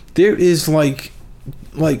 there is like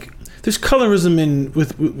there's colorism in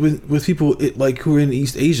with people who are in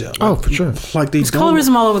East Asia. For sure. Like there's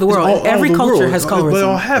colorism all over the world. Every culture has colorism. They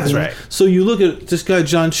all have it. Right. So you look at this guy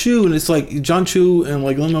John Chu, and it's like John Chu and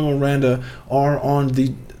like Lin-Manuel Miranda are on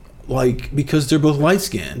the because they're both light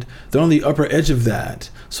skinned. They're on the upper edge of that.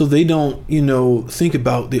 So they don't, think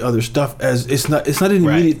about the other stuff as it's not an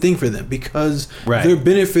immediate thing for them because they're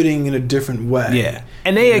benefiting in a different way. Yeah.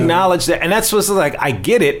 And they acknowledge that. And that's what's like, I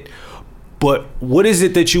get it, but what is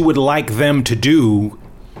it that you would like them to do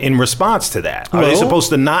in response to that? Are they supposed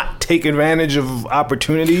to not take advantage of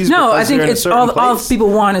opportunities? No, I think it's all people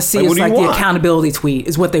want to see is like the accountability tweet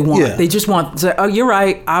is what they want. Yeah. They just want to say, oh, you're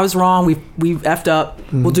right. I was wrong. We've effed up.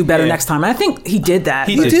 We'll do better next time. And I think he did that.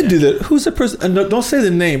 He did do that. Who's the person? And don't say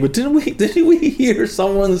the name, but didn't we hear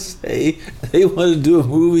someone say they wanted to do a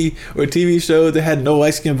movie or a TV show that had no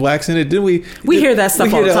light skinned blacks in it? Didn't we? We hear that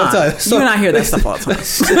stuff all the time. So, you and I hear that stuff all the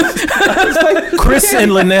time. Chris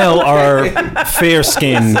and Linnell are fair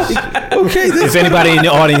skinned. If anybody in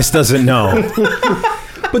the audience doesn't know.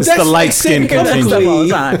 But it's the light skin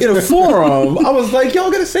contingent. In a forum, I was like, y'all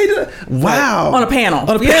gonna say that? Wow. On a panel.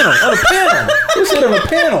 Who said on a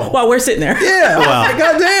panel? While we're sitting there. Yeah. Well,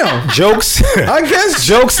 goddamn. Jokes. I guess.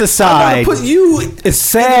 Jokes aside. I gotta put you it's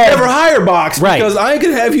sad. in the never hire box because I ain't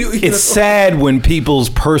gonna have you. It's sad when people's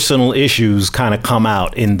personal issues kind of come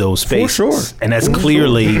out in those spaces. For sure. And that's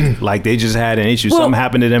clearly like they just had an issue. Something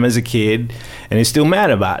happened to them as a kid and they're still mad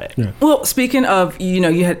about it. Yeah. Well, speaking of,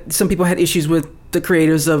 you had some people had issues with the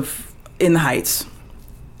creators of In the Heights.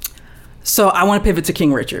 So I want to pivot to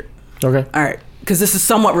King Richard. Okay. All right. Because this is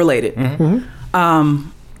somewhat related. Mm-hmm.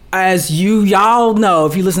 As y'all know,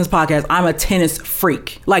 if you listen to this podcast, I'm a tennis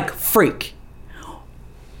freak. Like, freak.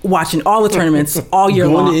 Watching all the tournaments all year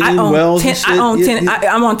long. I'm on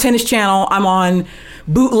Tennis Channel. I'm on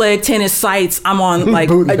bootleg tennis sites. I'm on,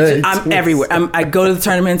 I'm everywhere. I go to the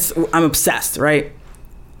tournaments. I'm obsessed, right?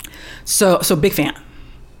 So big fan.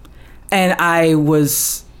 And I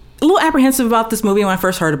was a little apprehensive about this movie when I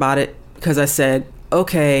first heard about it because I said,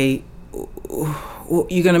 okay,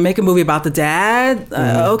 you're going to make a movie about the dad?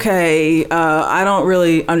 Okay, I don't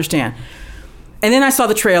really understand. And then I saw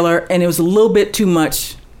the trailer and it was a little bit too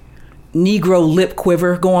much Negro lip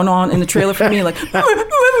quiver going on in the trailer for me. Like, I'll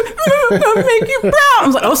make you proud. I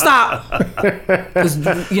was like, oh, stop. Because,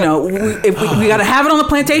 if we got to have it on the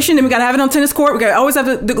plantation, then we got to have it on tennis court. We got to always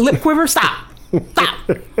have the lip quiver. Stop.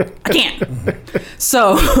 I can't.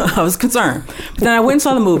 So I was concerned. But then I went and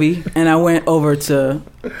saw the movie, and I went over to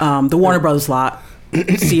the Warner Brothers lot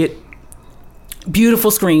to see it. Beautiful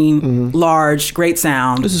screen, large, great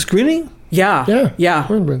sound. This is screening? Yeah. Yeah.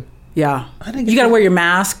 You got to wear your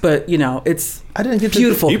mask, but it's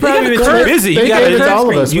beautiful. You're probably too busy. You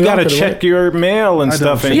got to check your mail and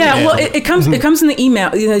stuff. It comes in the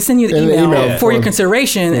email. They send you the email for your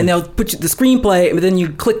consideration, and they'll put the screenplay. But then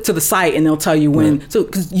you click to the site, and they'll tell you when. So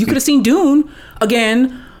because you could have seen Dune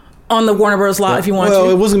again on the Warner Bros. lot if you wanted to. Well,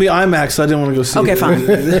 it wasn't gonna be IMAX, so I didn't want to go see it.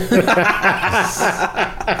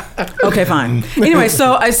 Okay, fine. Anyway,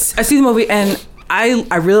 so I see the movie, and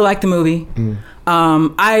I really like the movie.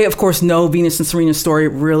 I, of course, know Venus and Serena's story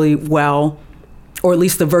really well, or at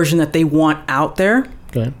least the version that they want out there.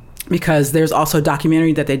 Okay. Because there's also a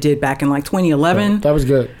documentary that they did back in 2011. That was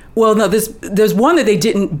good. Well, no, there's one that they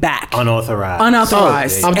didn't back.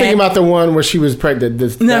 Unauthorized. I'm thinking about the one where she was pregnant.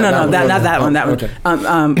 Not that one. That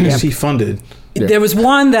one. Okay. She funded. Yeah. There was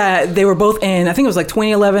one that they were both in, I think it was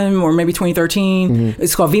 2011 or maybe 2013.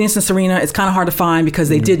 It's called Venus and Serena. It's kind of hard to find because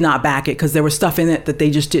they did not back it because there was stuff in it that they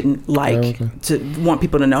just didn't like to want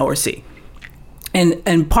people to know or see.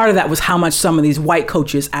 And part of that was how much some of these white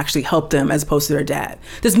coaches actually helped them as opposed to their dad.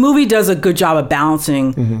 This movie does a good job of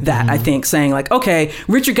balancing that, I think, saying like, okay,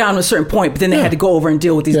 Richard got to a certain point, but then they had to go over and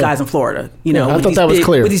deal with these guys in Florida, you know, I thought that was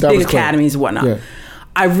clear. With these big academies and whatnot. Yeah.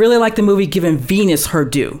 I really like the movie giving Venus her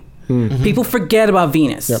due. People forget about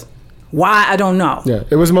Venus. Yep. Why? I don't know. Yeah,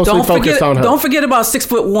 it was mostly focused on her. Don't forget about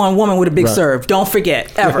 6'1" woman with a big serve. Don't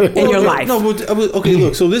forget ever in your life. No, but, okay.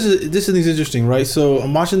 Look, so this is interesting, right? So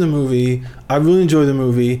I'm watching the movie. I really enjoy the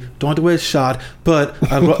movie. Don't have to wear a shot, but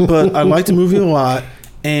I like the movie a lot,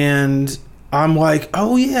 and I'm like,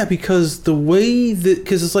 oh yeah, because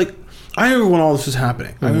it's like. I remember when all this was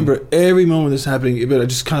happening. I remember every moment this was happening, but I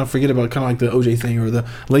just kind of forget about kind of like the OJ thing or the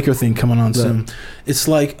Laker thing coming on soon. It's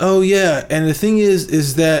like, oh yeah, and the thing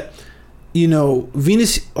is that, you know,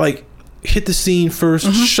 Venus like hit the scene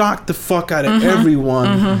first, shocked the fuck out of everyone.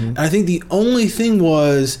 And I think the only thing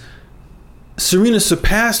was Serena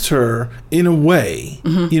surpassed her in a way,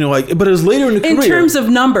 you know, like, but it was later in the career. In terms of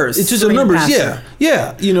numbers. It's just numbers,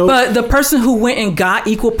 yeah, you know. But the person who went and got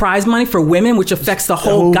equal prize money for women, which affects the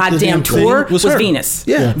whole goddamn tour, was Venus.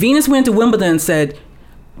 Yeah. Venus went to Wimbledon and said,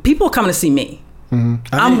 people are coming to see me.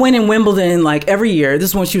 I'm winning Wimbledon like every year.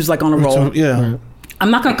 This is when she was like on a roll. Yeah. I'm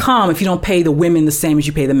not going to come if you don't pay the women the same as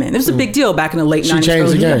you pay the men. It was a big deal back in the late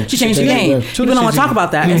 90s. She changed the game. People don't want to talk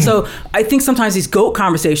about that. And so I think sometimes these GOAT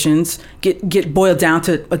conversations get boiled down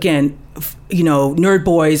to, again, you know, nerd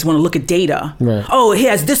boys want to look at data. Right. Oh, he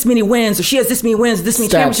has this many wins, or she has this many wins, this many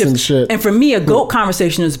championships. And for me, a GOAT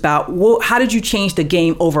conversation is about, well, how did you change the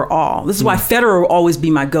game overall? This is why Federer will always be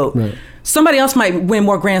my GOAT. Right. Somebody else might win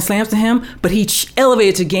more Grand Slams than him, but he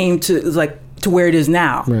elevated the game to where it is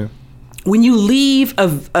now. Right. When you leave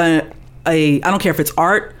I don't care if it's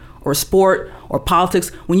art or sport or politics,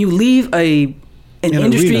 when you leave an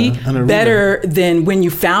industry better than when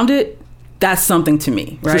you found it, that's something to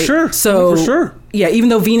me, right? For sure. So, for sure. Yeah, even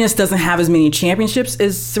though Venus doesn't have as many championships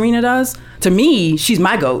as Serena does, to me, she's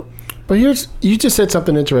my GOAT. But you just said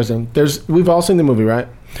something interesting. We've all seen the movie, right?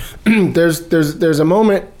 there's a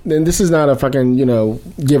moment, and this is not a fucking, you know,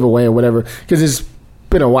 giveaway or whatever, because it's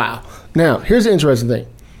been a while. Now, here's the interesting thing.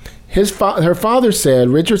 Her father said,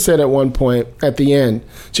 Richard said at one point at the end,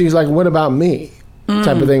 she was like, what about me?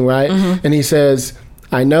 Type of thing, right? And he says,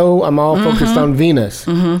 I know I'm all focused on Venus.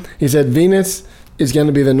 He said, Venus is going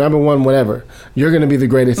to be the number one whatever. You're going to be the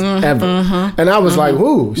greatest ever. And I was like,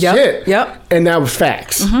 whoo, shit. Yep. And that was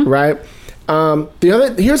facts, right?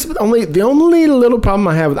 Here's the only little problem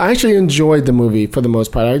I have. I actually enjoyed the movie for the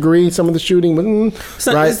most part. I agree, some of the shooting, but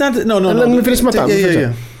right? No. Let me finish my thought.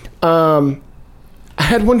 Yeah. I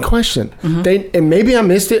had one question. And maybe I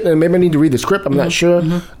missed it, and maybe I need to read the script. I'm not sure.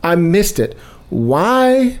 I missed it.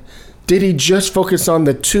 Why did he just focus on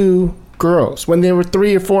the two girls when there were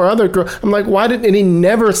 3 or 4 other girls? I'm like, why didn't he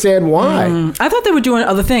never said why? I thought they were doing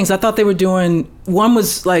other things. I thought they were doing, one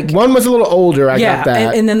was a little older. I got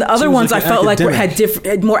that. And then the other ones I felt academic.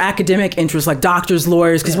 had more academic interests, like doctors,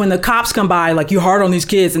 lawyers. Because when the cops come by, like, you're hard on these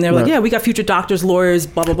kids, and they're like, yeah, we got future doctors, lawyers,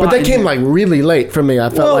 blah blah blah. But they came like really late for me. I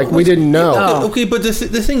felt like we didn't know. Okay, but the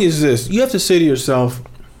thing is this: you have to say to yourself,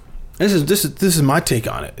 this is my take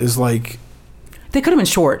on it. Is like, they could have been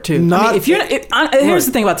short too. Here's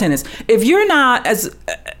the thing about tennis: if you're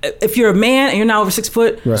a man and you're not over 6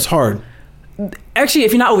 foot, it's hard. Actually,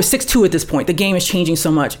 if you're not over 6'2" at this point, the game is changing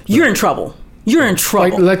so much. You're in trouble. You're in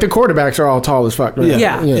trouble. Like the quarterbacks are all tall as fuck. Right?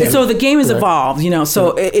 Yeah. So the game has evolved, you know.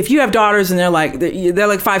 So if you have daughters and they're like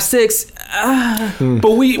 5'6",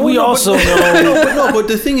 but we also know. But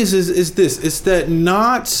the thing is this: it's that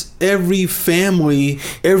not every family,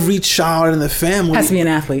 every child in the family has to be an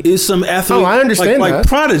athlete. Is some athlete? Oh, I understand that. Like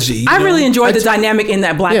prodigy. I really enjoyed the dynamic in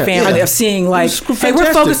that black family of seeing like, hey,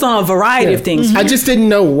 we're focused on a variety of things. I just didn't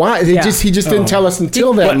know why. He just didn't tell us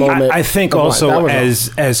until that moment. I think also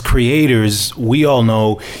as creators, we all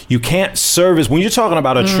know you can't service when you're talking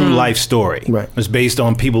about a true life story. Right. It's based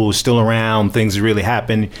on people who are still around, things that really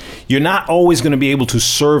happen. You're not always going to be able to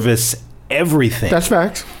service everything. That's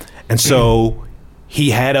facts. And so he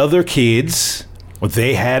had other kids, or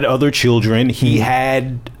they had other children. He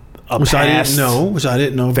had which I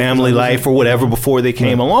didn't know, family life or whatever before they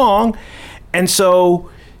came along. And so,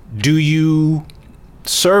 do you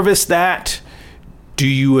service that? Do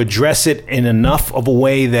you address it in enough of a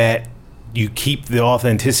way that you keep the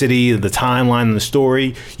authenticity of the timeline and the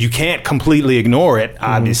story? You can't completely ignore it,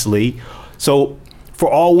 obviously. So for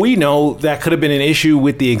all we know, that could have been an issue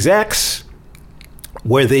with the execs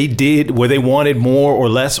where they wanted more or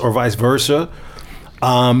less or vice versa.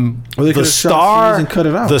 The star,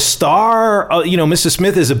 Mr.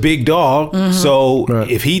 Smith is a big dog. Mm-hmm. So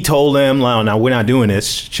if he told them, no, we're not doing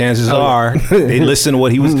this, chances are they listen to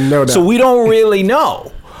what he was. No doubt. So we don't really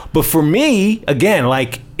know. But for me, again,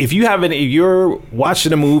 like if you're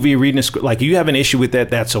watching a movie, reading a script, like you have an issue with that,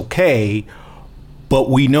 that's okay. But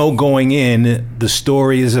we know going in, the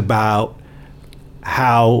story is about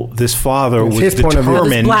how this father was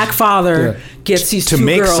determined, this black father gets these to two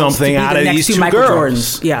make girls something out of these two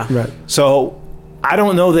girls. Jordans. Yeah. Right. So I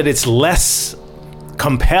don't know that it's less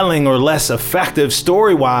compelling or less effective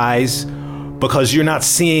story-wise because you're not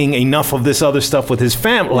seeing enough of this other stuff with his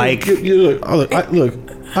family. Like,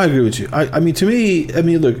 I agree with you. I mean, to me,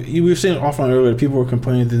 look, you were saying offline earlier, people were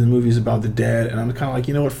complaining that the movie's about the dad, and I'm kind of like,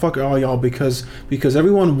 you know what, fuck all y'all, because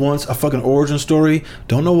everyone wants a fucking origin story.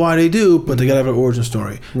 Don't know why they do, but they gotta have an origin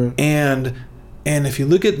story. Right. And if you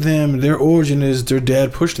look at them, their origin is their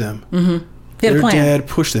dad pushed them. Mm-hmm. Their dad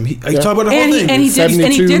pushed them. He talked about the whole thing. And he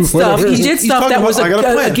did stuff. He did stuff that was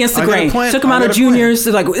against the grain. Took him out of juniors.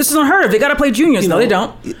 They're like, this is unheard of. They got to play juniors. No, they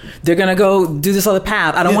don't. They're gonna go do this other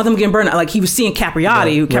path. I don't want them getting burned out. Like he was seeing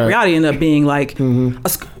Capriati, who Capriati ended up being like,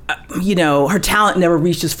 her talent never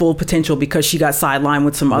reached its full potential because she got sidelined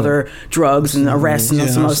with some other drugs and arrests and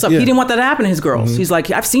some other stuff. He didn't want that to happen to his girls. He's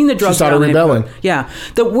like, I've seen the drugs. She started rebelling. Yeah.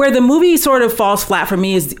 Where the movie sort of falls flat for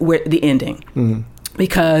me is where the ending. Mm-hmm.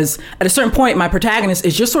 Because at a certain point, my protagonist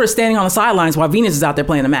is just sort of standing on the sidelines while Venus is out there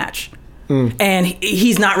playing a match. And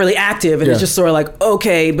he's not really active. And it's just sort of like,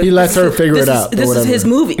 okay. But he lets her figure it out. This is his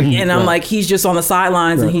movie. And I'm like, he's just on the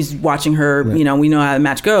sidelines and he's watching her. We know how the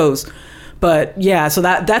match goes. But yeah, so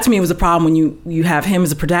that to me was a problem when you have him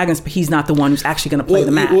as a protagonist, but he's not the one who's actually going to play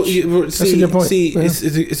the match. That's a good point.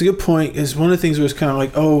 It's a good point. It's one of the things where it's kind of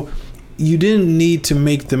like, you didn't need to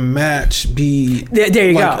make the match be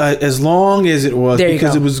there you go as long as it was,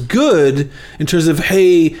 because it was good in terms of,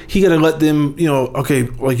 hey, he got to let them,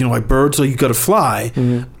 like birds, so you got to fly,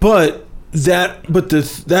 but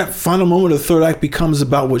that final moment of the third act becomes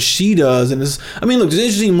about what she does, and there's an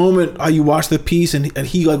interesting moment how you watch the piece and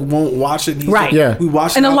he like won't watch it, and he's we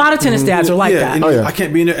watched, and a lot of tennis dads are like that. I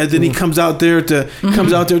can't be in there, and then he comes out there at the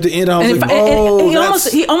end. I was like,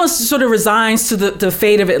 he almost sort of resigns to the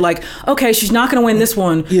fate of it. Like, okay, she's not going to win this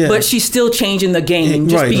one, but she's still changing the game,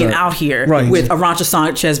 just being out here with Arantxa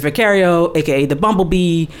Sanchez Vicario, aka the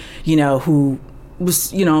Bumblebee, who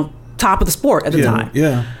was top of the sport at the time.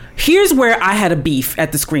 Yeah. Here's where I had a beef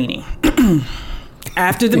at the screening.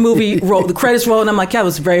 After the movie rolled, the credits rolled, and I'm like, yeah, it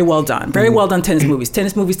was very well done. Very well done tennis movies.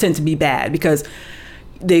 Tennis movies tend to be bad because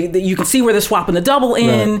you can see where they're swapping the double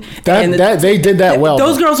in. Right. They did that well.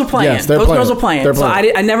 Those girls were playing. Yes, those girls were playing. So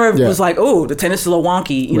I never was like, oh, the tennis is a little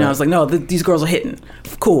wonky. I was like, no, these girls are hitting.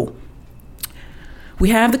 Cool. We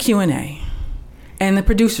have the Q&A, and the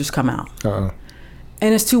producers come out.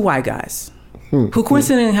 And it's two white guys. Who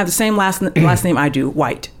coincidentally have the same last name I do,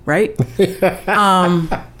 White, right? And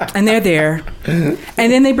they're there. And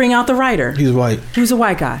then they bring out the writer. He's white. Who's a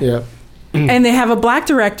white guy. Yeah. And they have a black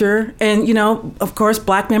director and, of course,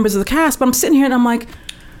 black members of the cast. But I'm sitting here and I'm like,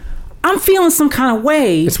 I'm feeling some kind of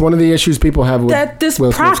way. It's one of the issues people have with that this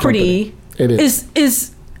property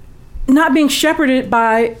is not being shepherded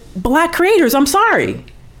by black creators. I'm sorry.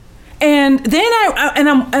 And then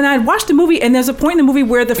I watched the movie, and there's a point in the movie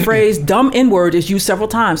where the phrase "dumb N-word" is used several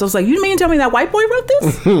times. I was like, "You mean to tell me that white boy wrote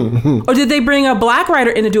this, or did they bring a black writer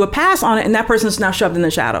in to do a pass on it, and that person's now shoved in the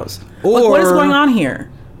shadows? Or what is going on here?"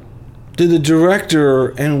 Did the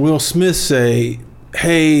director and Will Smith say,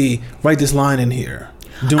 "Hey, write this line in here"?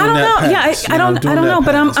 I don't know. Yeah, I don't know.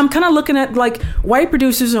 But I'm kind of looking at like white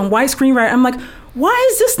producers and white screenwriters. I'm like, why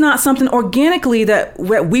is this not something organically that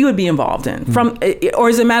we would be involved in? Or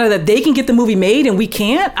is it a matter that they can get the movie made and we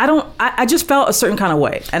can't? I just felt a certain kind of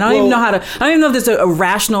way, and I don't even know how to. I don't even know if there's a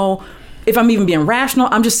rational. If I'm even being rational,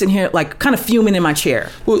 I'm just sitting here like kind of fuming in my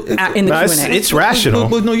chair in the Q&A. It's rational.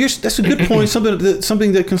 But no, that's a good point.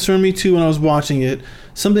 Something that concerned me too when I was watching it.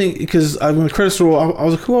 Because when the credits roll, I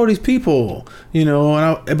was like, "Who are these people?"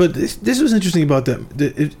 But this was interesting about that.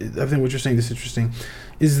 I think what you're saying is interesting.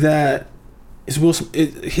 Is that is Will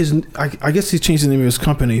I guess he changed the name of his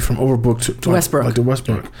company from Overbrook to Westbrook. To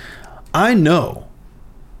Westbrook. I know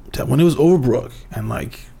that when it was Overbrook and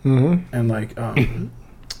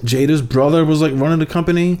Jada's brother was like running the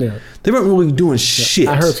company. Yeah. They weren't really doing shit.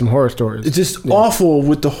 I heard some horror stories. It's just awful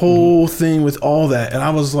with the whole thing with all that. And I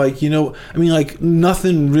was like,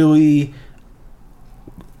 nothing really.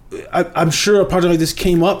 I'm sure a project like this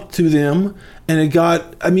came up to them and it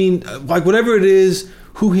got, whatever it is,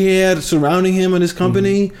 who he had surrounding him and his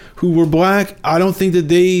company who were black, I don't think that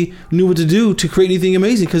they knew what to do to create anything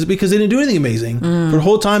amazing because they didn't do anything amazing for the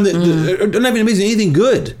whole time. They're not even amazing, anything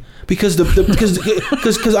good because because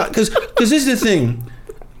this is the thing.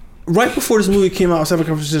 Right before this movie came out, I was having a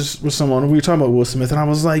conversation with someone. We were talking about Will Smith, and I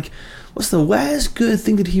was like, "What's the last good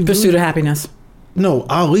thing that he?" Pursuit of Happiness. No,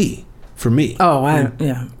 Ali. For me. Oh,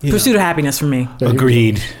 yeah. Pursuit of Happiness for me.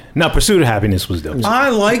 Agreed. No, Pursuit of Happiness was dope. I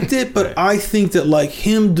liked it, but I think that like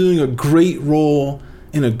him doing a great role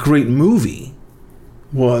in a great movie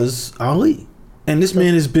was Ali. And this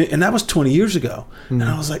man has been, and that was 20 years ago. And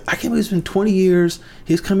I was like, I can't believe it's been 20 years.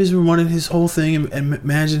 He's been running his whole thing and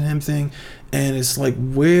managing him thing. And it's like,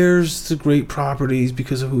 where's the great properties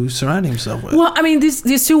because of who he's surrounding himself with? Well, I mean,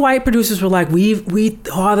 these two white producers were like, we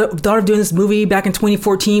thought of doing this movie back in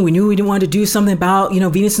 2014. We knew we didn't want to do something about,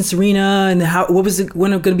 Venus and Serena and what was it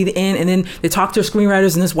when it going to be the end. And then they talked to their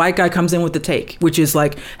screenwriters, and this white guy comes in with the take, which is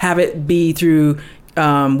like have it be through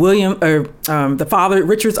the father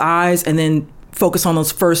Richard's eyes, and then focus on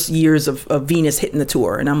those first years of Venus hitting the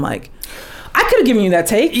tour. And I'm like, I could have given you that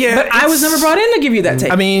take, but I was never brought in to give you that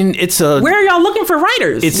take. I mean, where are y'all looking for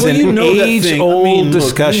writers? It's an age-old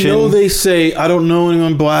discussion. Look, they say, I don't know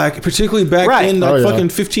anyone black, particularly back in fucking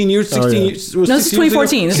 15 years, 16 years. No, this is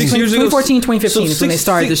 2014. This is 2014, 2015 is when they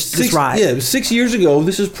started this ride. Yeah, 6 years ago.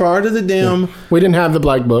 This is prior to the damn... Yeah. We didn't have the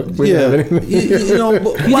black book. We didn't have anything.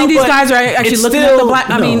 You think these guys are actually looking at the black...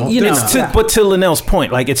 But to Linnell's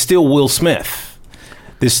point, like, it's still Will Smith.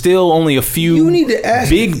 There's still only a few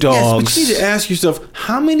big dogs. Yes, but you need to ask yourself,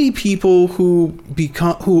 how many people who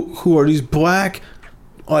are these black,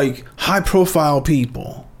 like, high-profile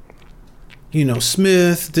people,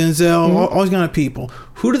 Smith, Denzel, all these kind of people,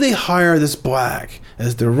 who do they hire that's black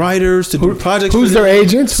as their writers to do projects? Who's their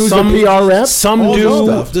agents? Who's their PR rep? Some do.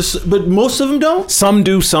 But most of them don't? Some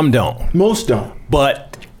do, some don't. Most don't.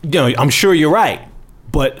 But, I'm sure you're right.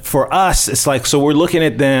 But for us, it's like, so we're looking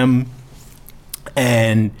at them...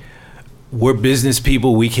 And we're business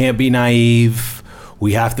people. We can't be naive.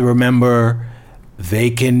 We have to remember they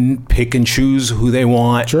can pick and choose who they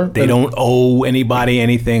want. Sure. They don't owe anybody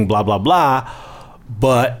anything, blah, blah, blah.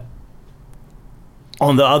 But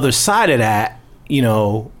on the other side of that,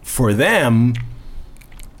 for them,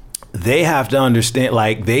 they have to understand,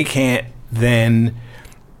 like, they can't then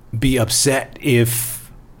be upset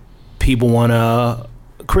if people want to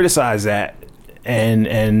criticize that.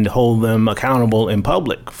 And hold them accountable in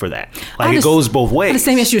public for that. Like, it goes both ways. The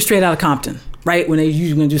same issue straight out of Compton, right? When they're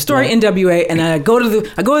usually going to do story NWA, and I go to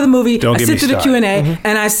the movie, I sit through the Q&A,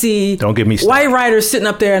 and I see white writers sitting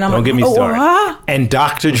up there, and I'm And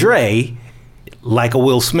Dr. Dre, like a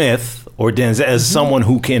Will Smith or Denzel, as someone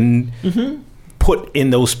who can put in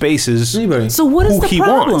those spaces. So what is the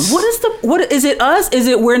problem? Wants. What is it? Us? Is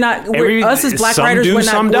it us as black writers? We're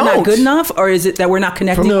not good enough, or is it that we're not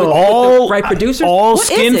connecting with the right producers? All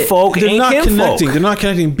skin folk They're ain't not kin connecting. folk. They're not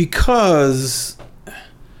connecting because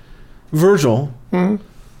Virgil,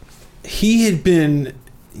 he had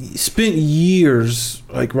spent years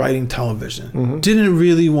like writing television. Didn't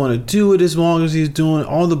really want to do it as long as he was doing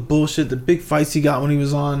all the bullshit, the big fights he got when he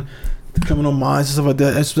was on the Criminal Minds and stuff like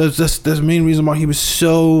that. That's the main reason why he was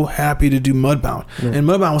so happy to do Mudbound. And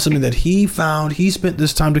Mudbound was something that he found. He spent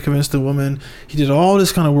this time to convince the woman. He did all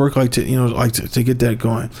this kind of work, to get that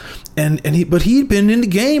going. But he'd been in the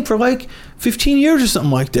game for like 15 years or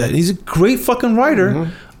something like that. He's a great fucking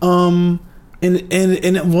writer. And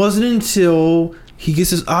it wasn't until he gets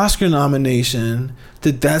his Oscar nomination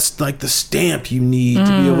that's like the stamp you need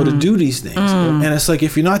to be able to do these things. And it's like,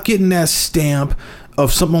 if you're not getting that stamp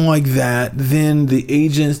of something like that, then the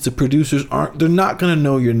agents, the producers they're not going to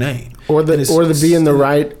know your name. Or be in the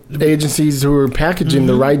right agencies who are packaging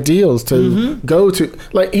the right deals to go to.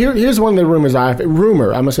 Like, here's one of the rumors I'm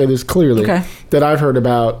going to say this clearly, that I've heard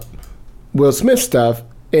about Will Smith stuff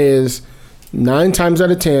is 9 times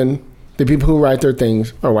out of 10, the people who write their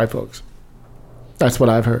things are white folks. That's what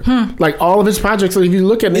I've heard. Like, all of his projects, like, if you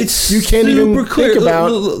look at it, you can't even think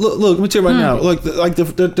about. Look, let me tell you right now. Like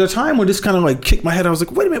the time where this kind of like kicked my head, I was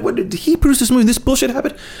like, wait a minute, what did he produce this movie? This bullshit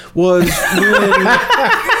happened. Was when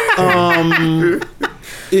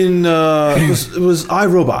it was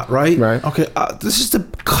iRobot, right? Right. Okay. This is the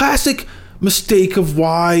classic mistake of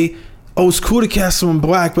why. Oh, it's cool to cast someone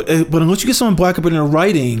black, but unless you get someone black up in their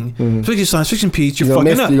writing, especially science fiction piece, you're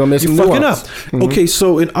fucking up. You're fucking up. Okay,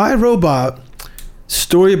 so in iRobot,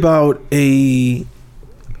 story about a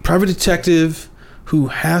private detective who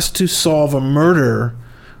has to solve a murder,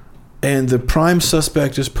 and the prime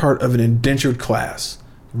suspect is part of an indentured class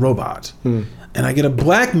robot. And I get a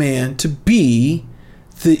black man to be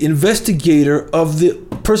the investigator of the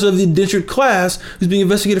person of the indentured class who's being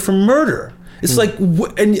investigated for murder. It's like,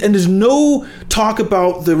 and there's no talk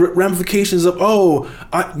about the ramifications of,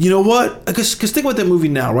 you know what? Because think about that movie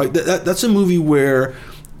now, right? That's a movie where,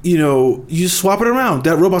 you know, you swap it around.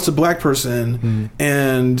 That robot's a black person,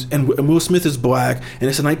 and Will Smith is black, and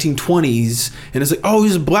it's the 1920s, and it's like,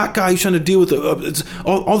 he's a black guy. He's trying to deal with it's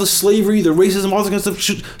all the slavery, the racism, all that kind of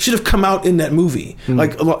stuff should have come out in that movie.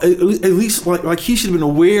 Like at least like he should have been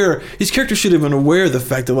aware. His character should have been aware of the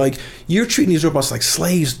fact that like you're treating these robots like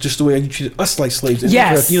slaves, just the way you treated us like slaves.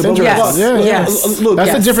 Yes, you know, yes. Look,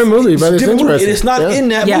 that's a different movie, but it's interesting. And it's not in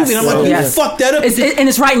that movie. And I'm like, fuck that up. And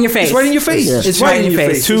it's right in your face. It's right in your face. It's right in your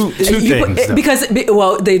face. Two things. Because they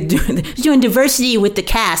doing diversity with the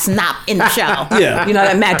cast, not in the show. Yeah, you know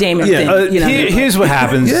that Matt Damon thing. Here's what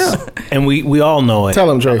happens. And we all know it. Tell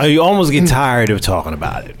them, Dre. You almost get tired of talking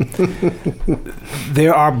about it.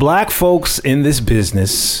 There are black folks in this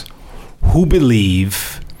business who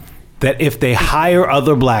believe that if they hire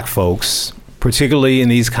other black folks, particularly in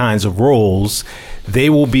these kinds of roles, they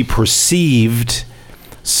will be perceived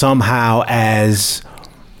somehow as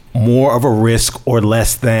more of a risk or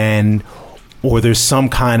less than, or there's some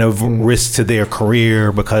kind of risk to their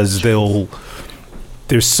career because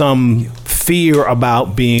there's some fear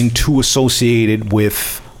about being too associated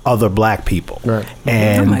with other black people. Right.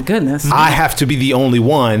 And oh my goodness. I have to be the only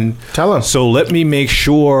one. Tell 'em. So let me make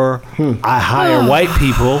sure I hire white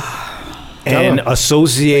people and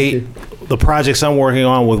associate the projects I'm working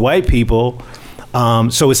on with white people.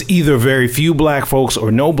 So it's either very few black folks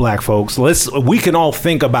or no black folks. We can all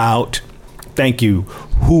think about, thank you,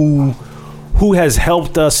 who has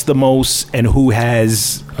helped us the most and who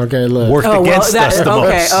has worked against us the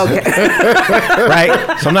most. Okay.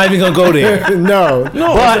 Right? So I'm not even going to go there. No.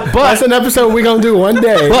 But that's an episode we're going to do one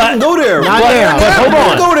day. But go there. Not now. But hold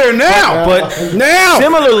on. Go there now. But now.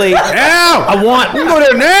 Similarly, now. go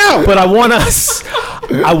there now. But I want us.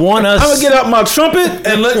 I'm gonna get out my trumpet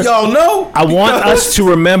and let y'all know. I want us to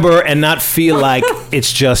remember and not feel like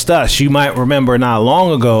it's just us. You might remember not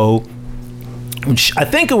long ago, I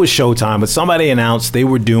think it was Showtime, but somebody announced they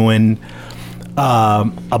were doing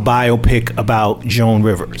a biopic about Joan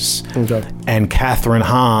Rivers. Okay. And Kathryn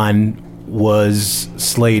Hahn was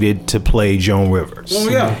slated to play Joan Rivers. Oh,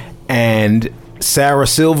 yeah. And Sarah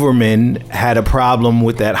Silverman had a problem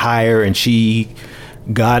with that hire, and she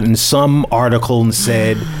got in some article and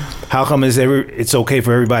said, how come it's okay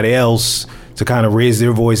for everybody else to kind of raise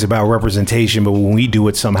their voice about representation, but when we do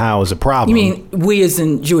it somehow is a problem? You mean we as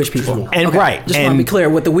in Jewish people? And okay. Right. Just want to be clear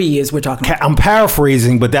what the we is we're talking about. I'm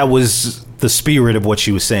paraphrasing, but that was the spirit of what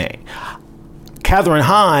she was saying. Kathryn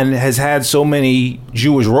Hahn has had so many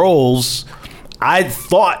Jewish roles. I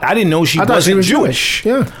didn't know she wasn't Jewish.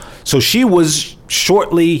 Yeah. So she was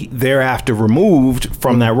shortly thereafter removed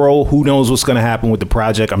from that role. Who knows what's going to happen with the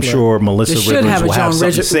project? I'm sure Melissa Rivers will have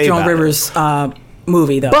something to say about Rivers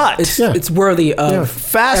movie, though. But it's worthy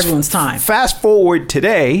of everyone's time. Fast forward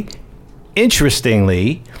today,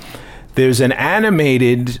 interestingly, there's an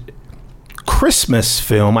animated Christmas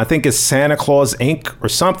film. I think it's Santa Claus Inc. or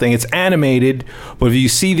something. It's animated, but if you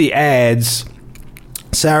see the ads,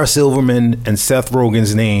 Sarah Silverman and Seth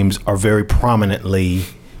Rogen's names are very prominently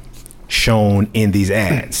shown in these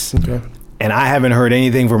ads. Okay. And I haven't heard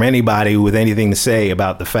anything from anybody with anything to say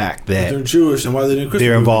about the fact that they're Jewish and why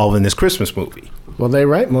they're involved in this Christmas movie. Well, they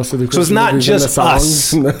write most of the Christmas movies. So it's not just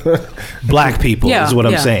us, black people, is what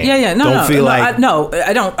I'm saying. Yeah.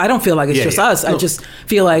 I don't feel like it's just us. I just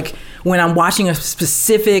feel like when I'm watching a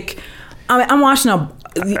specific, I'm watching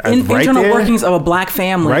internal workings of a black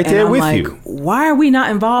family, right there with you. Why are we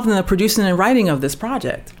not involved in the producing and writing of this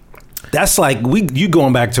project? That's like you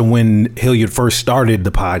going back to when Hilliard first started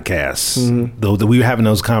the podcast. Though we were having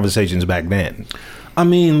those conversations back then. I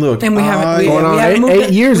mean, look, and we haven't moved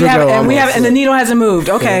 8 years ago, and the needle hasn't moved.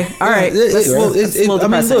 Okay, all right.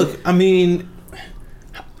 I mean,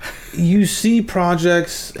 you see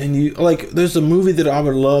projects, and you like. There's a movie that I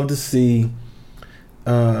would love to see.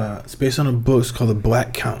 It's based on a book. It's called The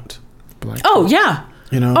Black Count. Oh yeah.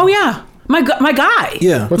 You know. Oh yeah. My guy.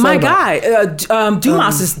 Yeah. What's my guy.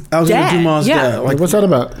 Dumas' dad. Dumas' dad. Like, what's that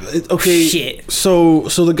about? Okay. Shit. So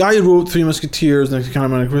the guy who wrote Three Musketeers and Count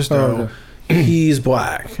of Monte Cristo, he's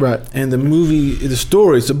black. Right. And the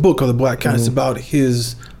story, it's a book called The Black Count. It's about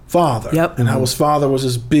his father. Yep. And how his father was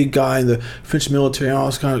this big guy in the French military and all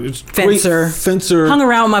this kind of fencer. Hung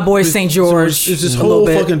around with my boy St. George. It's this whole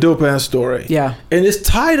fucking dope ass story. Yeah. And it's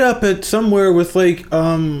tied up at somewhere with like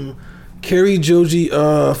Cary Joji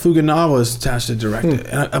Fukunaga is attached to direct it.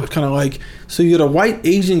 And I'm kind of like, so you got a white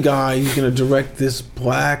Asian guy who's going to direct this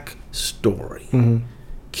black story.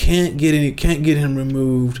 can't get him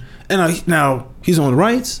removed. And now he's on the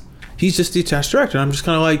rights. He's just the attached director. I'm just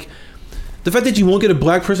kind of like, the fact that you won't get a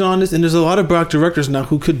black person on this, and there's a lot of black directors now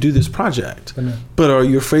who could do this project. But are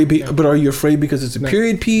you afraid? Are you afraid because it's a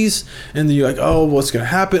period piece, and then you're like, oh, what's gonna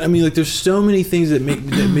happen? I mean, like, there's so many things that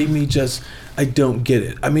make me just, I don't get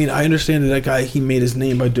it. I mean, I understand that guy, he made his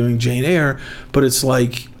name by doing Jane Eyre, but it's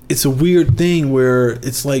like, it's a weird thing where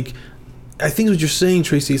it's like, I think what you're saying,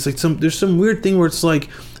 Tracy, it's like there's some weird thing where it's like,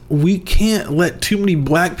 we can't let too many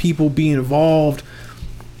black people be involved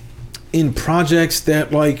in projects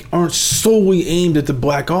that like aren't solely aimed at the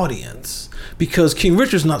black audience, because King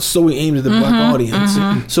Richard's not solely aimed at the black audience.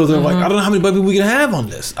 So they're like, I don't know how many black people we can have on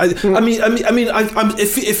this. I mean,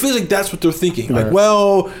 it feels like that's what they're thinking. Like,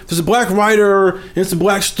 well, there's a black writer and it's a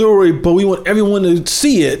black story, but we want everyone to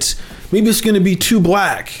see it. Maybe it's going to be too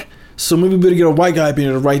black. So maybe we better get a white guy up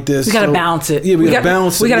here to write this. We got to balance it. Yeah, we got to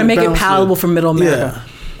balance it. We got to make it palatable for middle America.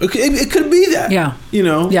 Yeah. It could be that. Yeah. You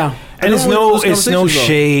know? Yeah. And it's no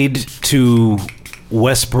shade to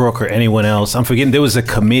Westbrook or anyone else. I'm forgetting, there was a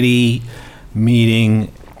committee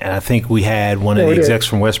meeting, and I think we had one of the execs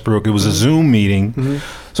from Westbrook. It was a Zoom meeting.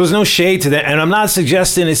 So there's no shade to that. And I'm not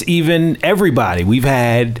suggesting it's even everybody. We've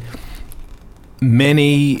had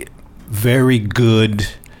many very good,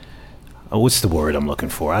 what's the word I'm looking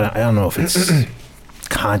for? I don't know if it's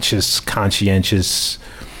conscientious.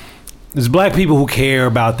 There's black people who care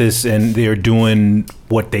about this, and they're doing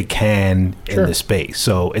what they can in this space.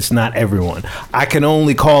 So it's not everyone. I can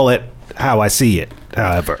only call it how I see it,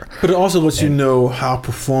 however. But it also lets you know how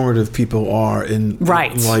performative people are in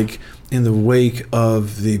like in the wake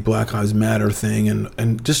of the Black Lives Matter thing,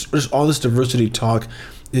 and just all this diversity talk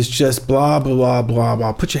is just blah blah blah blah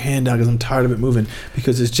blah. Put your hand down because I'm tired of it moving,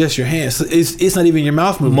 because it's just your hand. It's not even your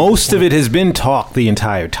mouth moving. Most of it has been talk the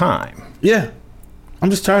entire time. Yeah. I'm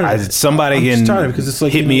just tired of it. Somebody can because it's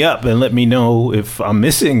like, hit me up and let me know if I'm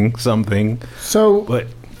missing something. So,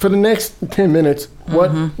 for the next 10 minutes,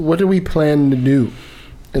 what do we plan to do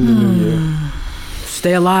in the new year?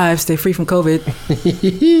 Stay alive, stay free from COVID,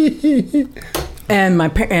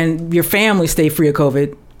 and your family stay free of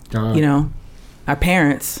COVID. You know, our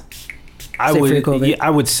parents stay free of COVID. I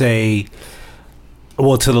would say,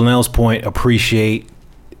 well, to Linnell's point, appreciate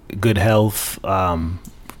good health,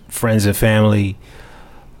 friends and family.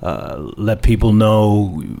 Let people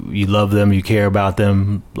know you love them, you care about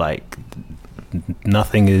them. Like,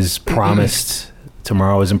 nothing is promised.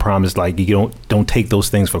 Tomorrow isn't promised. Like, you don't take those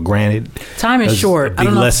things for granted. Time is short. A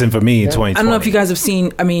big lesson for me in 2020. I don't know if you guys have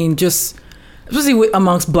seen. I mean, just especially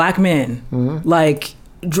amongst black men, like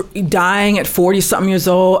dying at 40-something years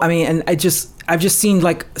old. I mean, and I've just seen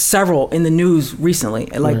like several in the news recently.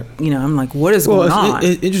 Like, you know, I'm like, what is going on?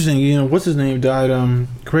 It's interesting. You know, what's his name died?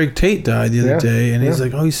 Craig Tate died the other day, and he's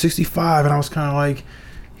like, oh, he's 65, and I was kind of like,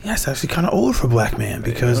 yeah, it's actually kind of old for a black man,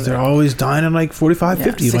 because they're always dying at like 45,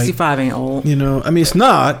 50. 65 ain't old. You know, I mean, it's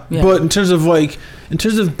not, but in terms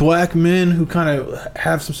of black men who kind of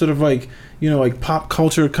have some sort of like, you know, like pop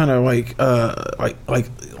culture kind of like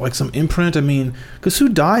some imprint. I mean, because who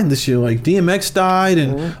died this year? Like DMX died,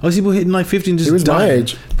 and all these people hitting like 50 and just he was died. my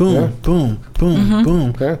age. Boom, boom, boom,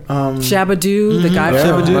 boom. Shabba-Doo, the guy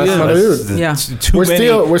from Shabba-Doo, yeah.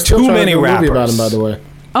 We're still trying to do a movie about him, by the way.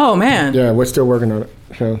 Oh man. Yeah, we're still working on it.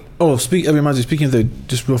 So. Oh, speaking of the,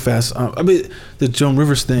 just real fast, I mean, the Joan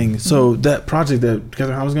Rivers thing. So that project that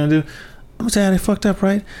Catherine Howard's gonna do, I'm gonna tell you how they fucked up,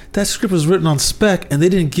 right? That script was written on spec, and they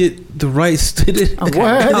didn't get the rights. They didn't, what?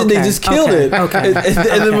 And then they just killed it. Okay. And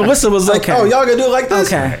then Melissa was like, "Oh, y'all gonna do it like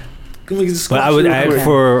this?" Okay. But I would add,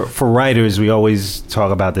 for writers, we always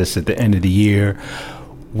talk about this at the end of the year.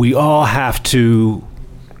 We all have to.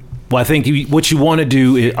 Well, I think what you want to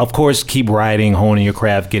do is, of course, keep writing, honing your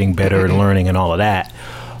craft, getting better and learning and all of that.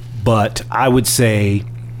 But I would say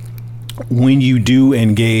when you do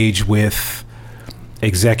engage with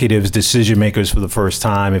executives, decision makers for the first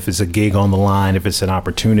time, if it's a gig on the line, if it's an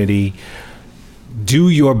opportunity, do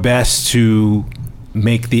your best to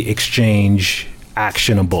make the exchange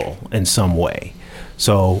actionable in some way.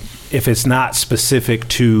 So if it's not specific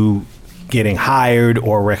to getting hired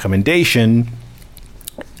or recommendation,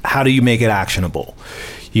 how do you make it actionable?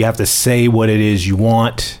 You have to say what it is you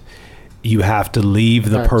want. You have to leave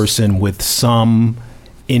the person with some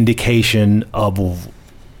indication of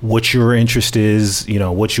what your interest is, you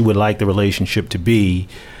know, what you would like the relationship to be.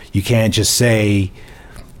 You can't just say,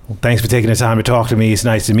 well, thanks for taking the time to talk to me. It's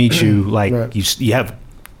nice to meet you. Like, you have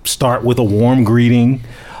start with a warm greeting.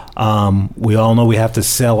 We all know we have to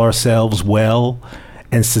sell ourselves well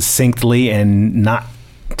and succinctly, and not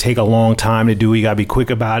take a long time to do it. You got to be quick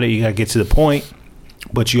about it. You got to get to the point.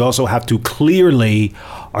 But you also have to clearly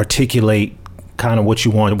articulate kind of what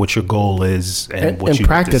you want, what your goal is, and what you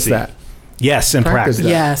practice that. Yes, and practice that.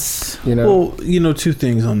 Yes. Well, 2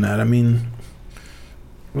 things on that. I mean,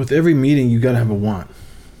 with every meeting, you got to have a want.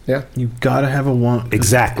 Yeah. You got to have a want.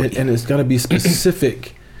 Exactly. And it's got to be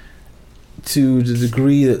specific to the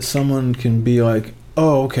degree that someone can be like,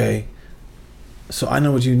 oh, okay, so I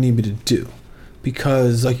know what you need me to do.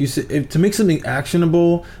 Because, like you said, to make something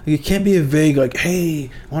actionable, it can't be a vague, like, hey,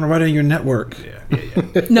 I want to write on your network. Yeah.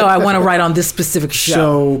 No, I want to write on this specific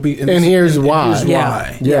show. And here's why. Here's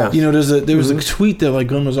why. Yeah. There was a tweet that like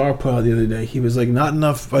Glenn Mazzar put out the other day. He was like, not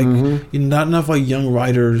enough young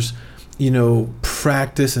writers,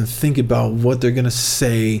 practice and think about what they're gonna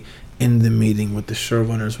say in the meeting with the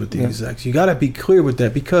showrunners, with the execs. You got to be clear with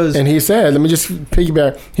that, because... And he said, let me just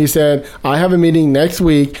piggyback. He said, I have a meeting next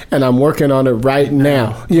week and I'm working on it right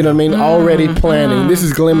now. You know what I mean? Already planning. This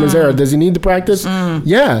is Glenn Mazzara. Does he need to practice?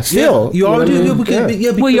 Yeah, still. Yeah, you already do.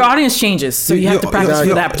 Because, well, your audience changes, so you have to practice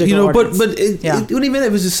for that particular audience. But it wouldn't even,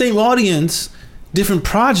 it was the same audience, different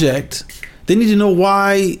project. They need to know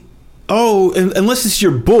why... Oh, unless it's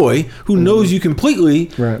your boy who knows you completely,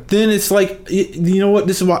 then it's like, you know what?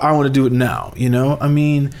 This is why I want to do it now. I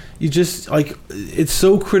mean, you just like, it's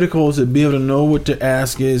so critical to be able to know what the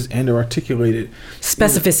ask is and to articulate it.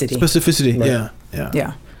 Specificity. Right.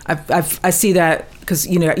 Yeah. I see that because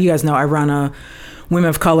you guys know I run a women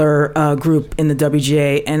of color group in the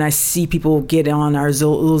WGA, and I see people get on our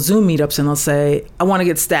little Zoom meetups and they'll say, I want to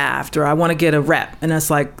get staffed, or I want to get a rep. And it's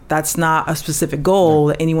like, that's not a specific goal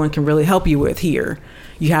that anyone can really help you with here.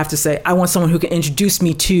 You have to say, I want someone who can introduce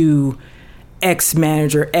me to X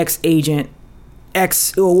manager, X agent,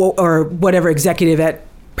 X or whatever executive at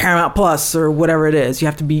Paramount Plus or whatever it is. You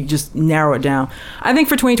have to just narrow it down. I think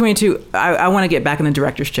for 2022, I want to get back in the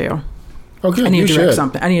director's chair. Okay, I need to direct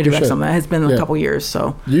something. It has been a couple years,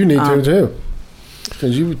 so you need to too.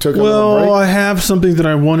 Because you took a break. I have something that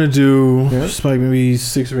I want to do. It's like maybe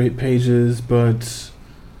 6 or 8 pages, but just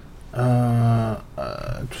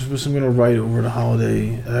I'm going to write over the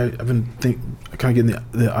holiday. I've been kind of getting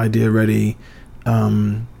the idea ready.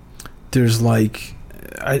 There's like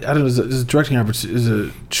I don't know. There's a directing opportunity. There's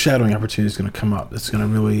a shadowing opportunity that's going to come up. That's going to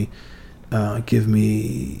really give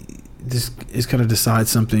me. This is kind of decide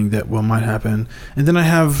something that might happen, and then I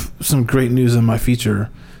have some great news on my feature,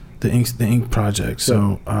 the Ink project.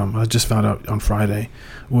 So I just found out on Friday,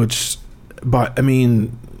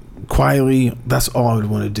 quietly, that's all I would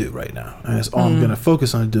want to do right now, and that's all I'm going to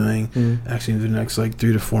focus on doing. Actually, in the next 3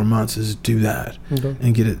 to 4 months is do that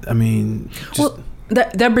and get it. I mean,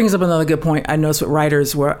 That brings up another good point I noticed with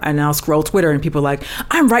writers, where I now scroll Twitter and people are like,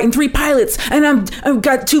 I'm writing 3 pilots and I've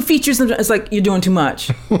got 2 features. And it's like, you're doing too much.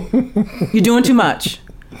 You're doing too much.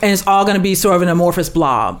 And it's all going to be sort of an amorphous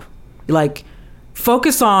blob. Like,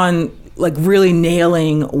 focus on really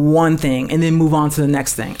nailing one thing and then move on to the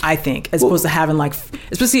next thing, I think, as opposed to having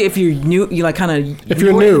especially if you're new, if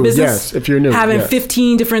you're new, business, if you're new, having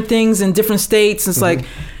 15 different things in different states. It's like,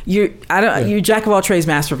 you're jack of all trades,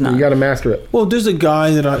 master of none. You got to master it. Well, there's a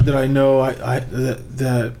guy that I know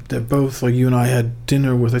that both you and I had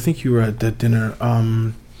dinner with. I think you were at that dinner,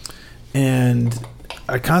 and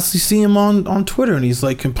I constantly see him on Twitter, and he's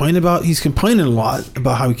complaining a lot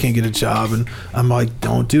about how he can't get a job, and I'm like,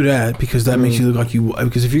 don't do that, because that makes you look like you.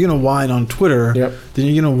 Because if you're gonna whine on Twitter, then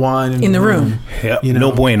you're gonna whine in the room. Yep.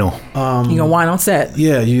 No bueno. You're gonna whine on set.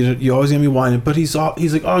 Yeah, you always gonna be whining. But he's like, oh,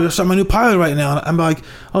 I gotta start my new pilot right now. And I'm like,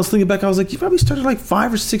 I was thinking back, I was like, you probably started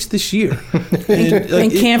 5 or 6 this year,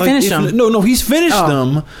 and can't finish them. No, he's finished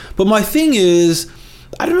them. But my thing is,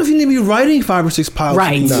 I don't know if you need to be writing 5 or 6 pilots.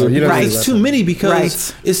 Right. No, it's too many,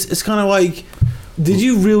 because it's kind of like, did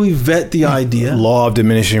you really vet the idea? Law of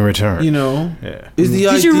diminishing return. Is the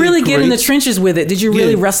idea did you really great? get in the trenches with it? Did you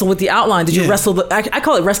really wrestle with the outline? Did you wrestle? I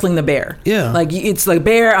call it wrestling the bear. Yeah. It's like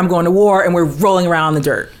bear, I'm going to war, and we're rolling around in the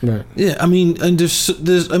dirt. Right. Yeah. I mean, and there's so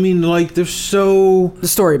the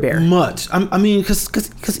story bear much. I mean,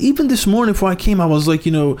 because even this morning before I came, I was like,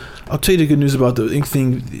 I'll tell you the good news about the ink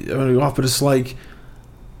thing. I'm gonna go off, but it's like,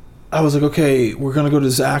 I was like, okay, we're gonna go to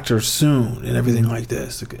this actor soon and everything like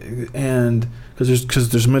this, and because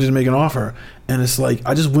there's money to make an offer, and it's like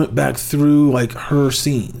I just went back through her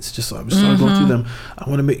scenes, just I was going through them. I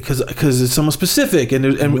want to make because it's someone specific, and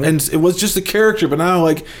it was just a character, but now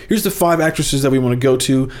here's the 5 actresses that we want to go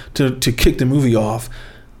to kick the movie off.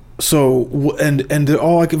 So and they're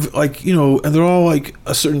all and they're all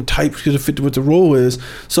a certain type to fit what the role is.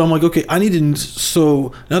 So I'm like, okay, I need to.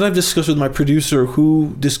 So now that I've discussed with my producer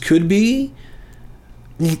who this could be,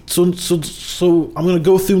 So I'm gonna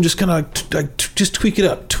go through and just kind of just tweak it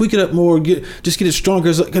up more, get it stronger.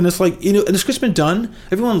 And it's like, you know, and the script's been done.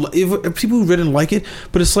 People who read it like it,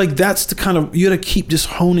 but it's like that's the kind of, you gotta keep just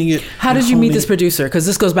honing it. How did you meet this producer? Because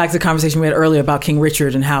this goes back to the conversation we had earlier about King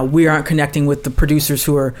Richard and how we aren't connecting with the producers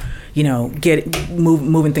who are, you know,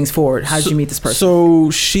 moving things forward. How did you meet this person? So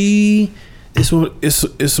she is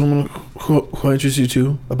someone who I introduced you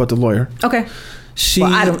to about the lawyer. Okay.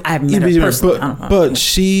 I haven't met her personally. But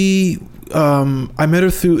she, I met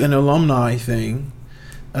her through an alumni thing,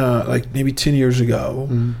 like maybe 10 years ago.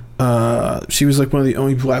 Mm-hmm. She was like one of the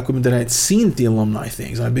only black women that I had seen at the alumni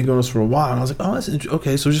things. I've been going to this for a while, and I was like, oh, that's interesting.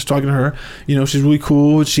 Okay. So just talking to her, you know, she's really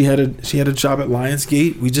cool. She had a job at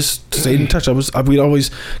Lionsgate. We just stayed in touch. We'd always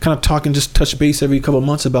kind of talk and just touch base every couple of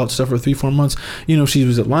months about stuff for 3-4 months. You know, she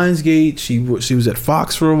was at Lionsgate. She was at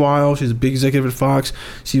Fox for a while. She's a big executive at Fox.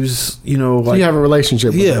 She was, you know, like, so you have a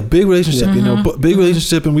relationship with her. Big relationship, mm-hmm. You know, big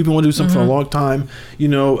relationship, and we've been wanting to do something for a long time, you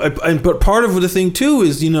know, but part of the thing too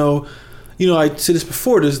is, you know, I said this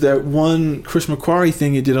before, there's that one Chris McQuarrie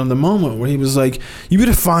thing he did on The Moment where he was like, you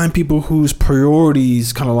better find people whose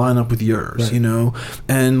priorities kind of line up with yours, right. You know?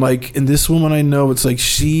 And like, in this woman I know, it's like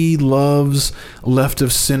she loves left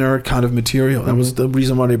of center kind of material. That was the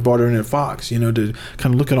reason why they brought her in at Fox, you know, to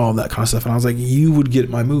kind of look at all that kind of stuff. And I was like, you would get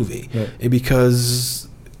my movie. Right. And because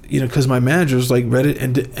my managers like read it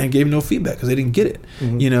and gave no feedback because they didn't get it,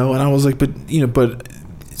 mm-hmm. You know? And I was like, but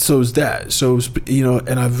so is that. So, you know,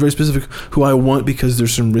 and I'm very specific who I want because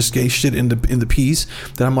there's some risque shit in the piece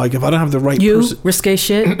that I'm like, if I don't have the right person. Risque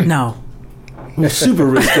shit? No. Well, super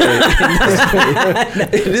risque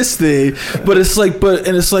in this thing. But it's like,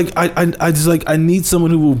 I just like, I need someone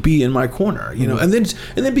who will be in my corner, you know? And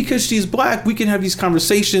then because she's black, we can have these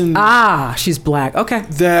conversations. She's black. Okay.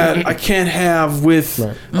 That I can't have with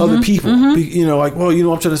other people. Mm-hmm. You know, like, well, you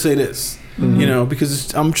know, I'm trying to say this, you know,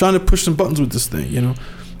 because I'm trying to push some buttons with this thing, you know?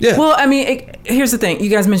 Yeah. Well, I mean, here's the thing. You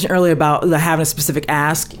guys mentioned earlier about having a specific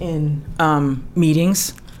ask in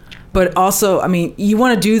meetings. But also, I mean, you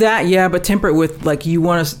want to do that, yeah, but temper it with, like, you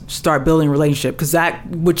want to start building a relationship. Because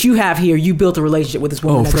what you have here, you built a relationship with this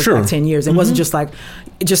woman that goes back 10 years. It wasn't just like,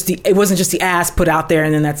 it wasn't just the ask put out there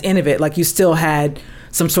and then that's end of it. Like, you still had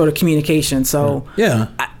some sort of communication. So, yeah.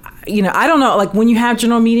 I don't know. Like, when you have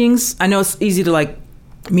general meetings, I know it's easy to, like,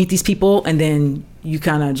 meet these people and then you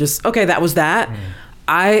kind of just, okay, that was that.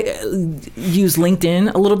 I use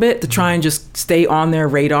LinkedIn a little bit to try and just stay on their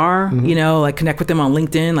radar, you know, like connect with them on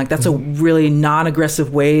LinkedIn. Like that's a really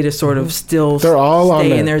non-aggressive way to sort of still They're all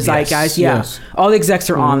stay on in their zeitgeist. Yeah. Yes. All the execs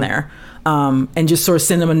are on there. And just sort of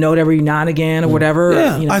send them a note every now and again or whatever.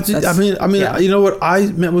 Yeah. You know, I mean, you know what? I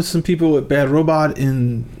met with some people at Bad Robot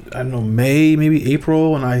in, I don't know, May, maybe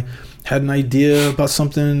April. And I had an idea about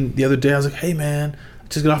something the other day. I was like, hey man,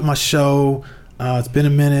 just got off my show. It's been a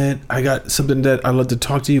minute. I got something that I'd love to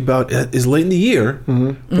talk to you about. It's late in the year,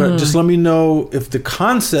 but just let me know if the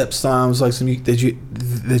concept sounds like something that you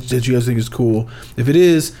guys think is cool. If it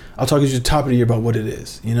is, I'll talk to you at the top of the year about what it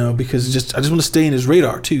is. You know, because I just want to stay in his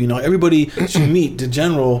radar too. You know, everybody should meet the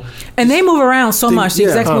general, and they move around so much. The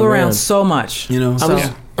execs move around so much. You know,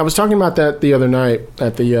 I was talking about that the other night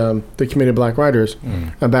at the Committee of Black Writers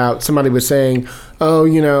about somebody was saying, oh,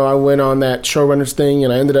 you know, I went on that showrunners thing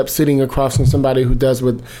and I ended up sitting across from somebody who does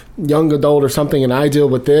with young adult or something, and I deal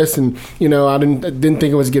with this, and you know, I didn't think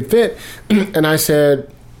it was a good fit. And I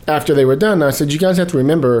said, after they were done, I said, you guys have to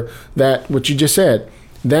remember that what you just said,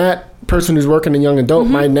 that person who's working in young adult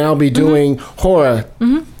might now be doing horror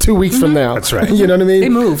 2 weeks from now. That's right. You know what I mean? They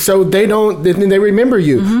move. So they remember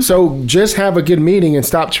you. So just have a good meeting and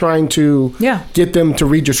stop trying to get them to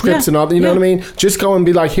read your scripts and all. You know what I mean? Just go and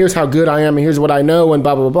be like, here's how good I am and here's what I know and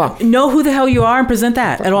blah, blah, blah, blah. Know who the hell you are and present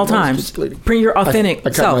that at all times. Bring your authentic I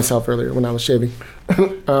cut myself earlier when I was shaving.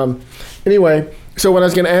 Anyway, so what I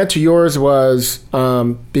was going to add to yours was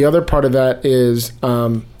the other part of that is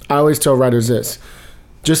I always tell writers this.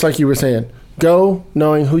 Just like you were saying, go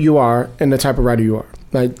knowing who you are and the type of writer you are.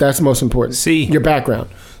 Like that's the most important. See your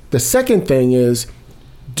background. The second thing is,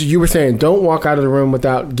 you were saying, don't walk out of the room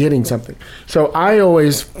without getting something. So I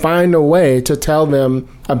always find a way to tell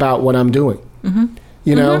them about what I'm doing.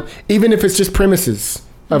 You know, even if it's just premises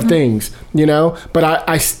of things, you know, but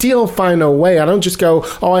I still find a way. I don't just go,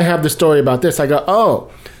 oh, I have the story about this. I go,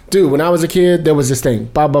 oh, dude, when I was a kid, there was this thing,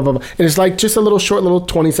 blah, blah, blah, blah. And it's like just a little short, little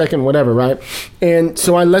 20-second whatever, right? And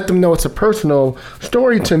so I let them know it's a personal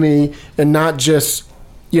story to me and not just,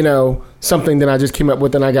 you know, something that I just came up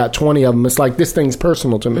with and I got 20 of them. It's like, this thing's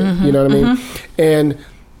personal to me. You know what I mean? And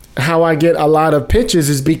how I get a lot of pitches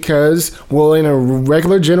is because we'll in a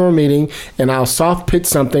regular general meeting and I'll soft pitch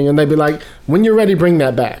something and they'd be like, when you're ready, bring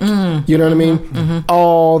that back. You know what I mean?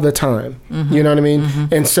 All the time. You know what I mean?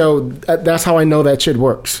 And so that's how I know that shit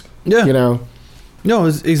works. Yeah. You know? No,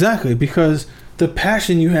 exactly, because the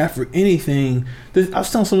passion you have for anything. I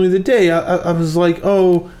was telling somebody the other day, I was like,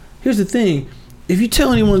 oh, here's the thing. If you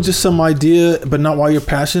tell anyone just some idea, but not why you're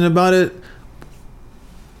passionate about it,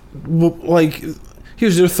 well, like,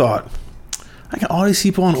 here's their thought. I can always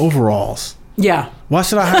see people in overalls. Yeah. Why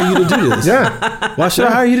should I hire you to do this? Yeah. Why should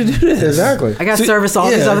I hire you to do this? Exactly. I got to service all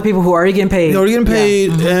these other people who are already getting paid. They're already getting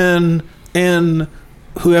paid, and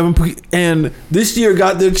who haven't, and this year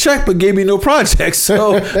got their check but gave me no projects.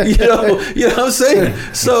 So you know what I'm saying.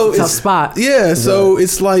 So tough spot. Yeah. So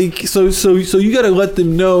it's like so you got to let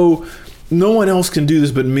them know no one else can do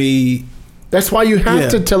this but me. That's why you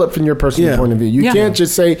have to tell it from your personal point of view. You can't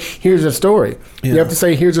just say, here's a story. You have to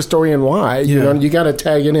say, here's a story and why. You know, you got to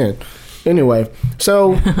tag it in. Anyway,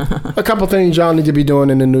 so a couple things y'all need to be doing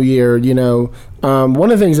in the new year. You know,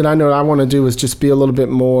 one of the things that I know I want to do is just be a little bit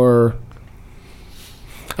more.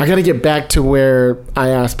 I got to get back to where I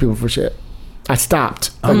ask people for shit. I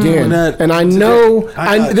stopped again, and I know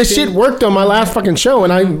this shit worked on my last fucking show,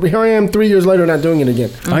 and here I am 3 years later not doing it again.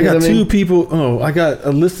 I got two people. Oh, I got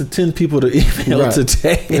a list of 10 people to email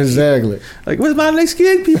today. Exactly. Like, where's my next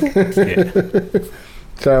gig, people?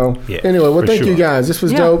 So anyway, well, thank you guys. This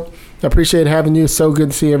was dope. I appreciate having you. So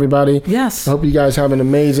good to see everybody. Yes. I hope you guys have an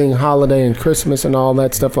amazing holiday and Christmas and all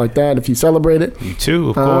that stuff like that. If you celebrate it, you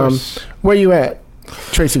too, of course. Where you at,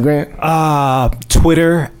 Tracy Grant?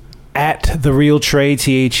 Twitter. At The Real Trey,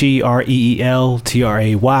 TheReelTray.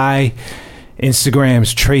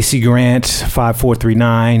 Instagram's Tracy Grant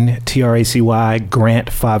 5439, TRACY Grant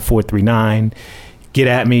 5439. Get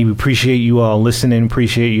at me. We appreciate you all listening.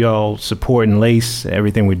 Appreciate you all supporting Lace,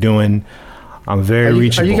 everything we're doing. I'm very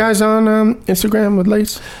reachable. Are you guys on Instagram with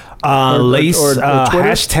Lace? Lace or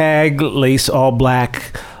hashtag Lace All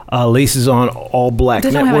Black. Lace is on All Black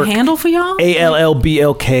Network. Does it have a handle for y'all?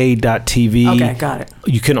 ALLBLK.TV. Okay, got it.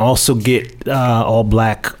 You can also get All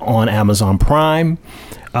Black on Amazon Prime.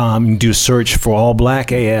 You can do a search for All Black,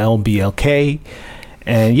 ALBLK.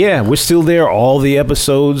 And yeah, we're still there. All the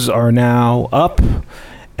episodes are now up,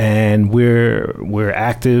 and we're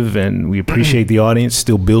active, and we appreciate the audience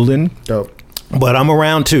still building. Dope. But I'm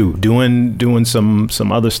around too, doing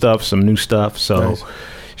some other stuff, some new stuff. So. Nice.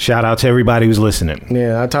 Shout out to everybody who's listening.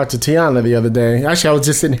 Yeah, I talked to Tiana the other day. Actually, I was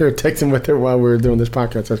just sitting here texting with her while we were doing this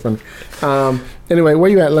podcast. That's funny. Anyway, where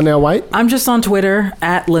you at, Linnell White? I'm just on Twitter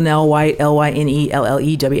at Linnell White,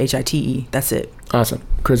 LYNELLEWHITE. That's it. Awesome.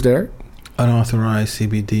 Chris Derrick? Unauthorized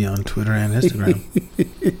CBD on Twitter and Instagram.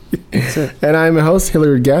 That's it. And I'm your host,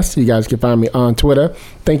 Hilliard Guest. You guys can find me on Twitter.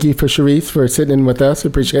 Thank you for Sharice for sitting in with us.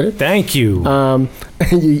 Appreciate it. Thank you. Let's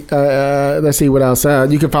see what else.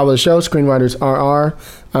 You can follow the show, Screenwriters RR,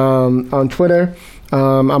 on Twitter.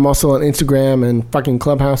 I'm also on Instagram and fucking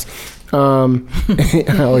Clubhouse. I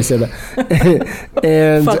always say that.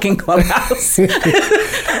 And fucking Clubhouse.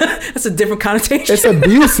 That's a different connotation. It's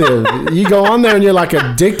abusive. You go on there and you're like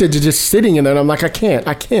addicted to just sitting in there. And I'm like, I can't.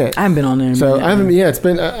 I haven't been on there. So I haven't. Yeah, it's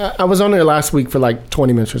been. I was on there last week for like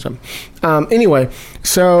 20 minutes or something. Anyway,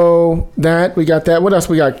 so that we got that. What else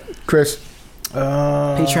we got, Chris?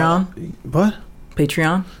 Patreon. What?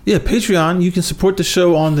 Patreon? Yeah, Patreon. You can support the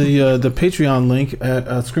show on the Patreon link at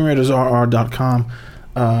screenwritersrr.com.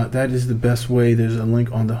 That is the best way. There's a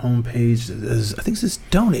link on the homepage. I think it says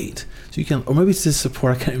donate. So you can, or maybe it says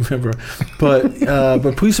support. I can't remember.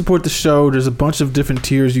 But please support the show. There's a bunch of different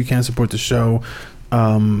tiers you can support the show.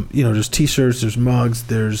 There's T-shirts, there's mugs,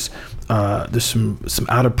 there's some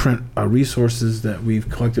out of print resources that we've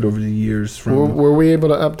collected over the years. From were we able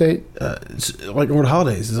to update? Like over the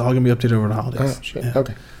holidays. It's all gonna be updated over the holidays. Oh shit. Yeah.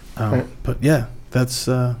 Okay. Right. But yeah, that's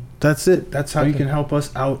it. That's how you can help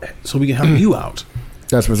us out, so we can help you out.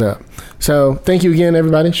 That's what's up. So thank you again,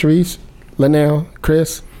 everybody. Sharice, Linnell,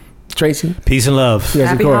 Chris, Tracy. Peace and love. Yes,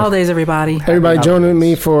 Happy holidays, everybody. Everybody joining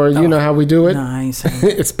me for you know how we do it. Nice.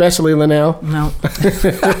 Especially Linnell. No.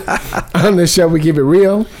 On this show, we keep it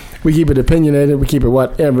real. We keep it opinionated. We keep it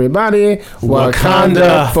what, everybody?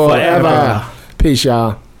 Wakanda forever. Peace,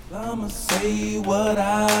 y'all. I'ma say what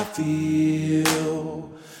I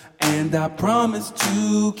feel, and I promise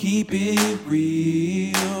to keep it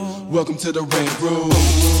real. Welcome to the Red Room.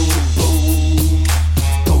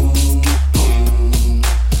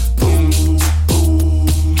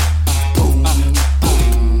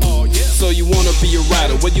 So you wanna be a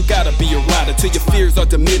rider? Well, you gotta be a rider till your fears are are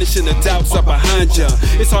diminishing, the doubts are behind ya.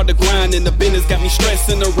 It's hard to grind and the business got me stressed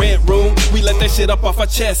in the rent room. We let that shit up off our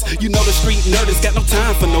chest. You know the street nerd has got no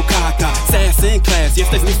time for no caca. Sass in class, yes,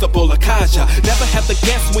 that's Mr. Bolakaja. Never have to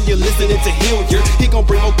guess when you're listening to Hilliard. He gon'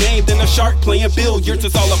 bring more game than a shark playing billiards.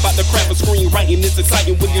 It's all about the craft of screenwriting. It's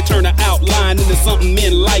exciting when you turn an outline into something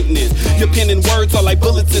enlightening. Your pen and words are like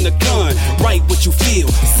bullets in a gun. Write what you feel,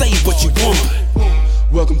 say what you want.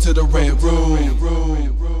 Welcome to the Red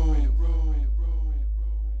Room.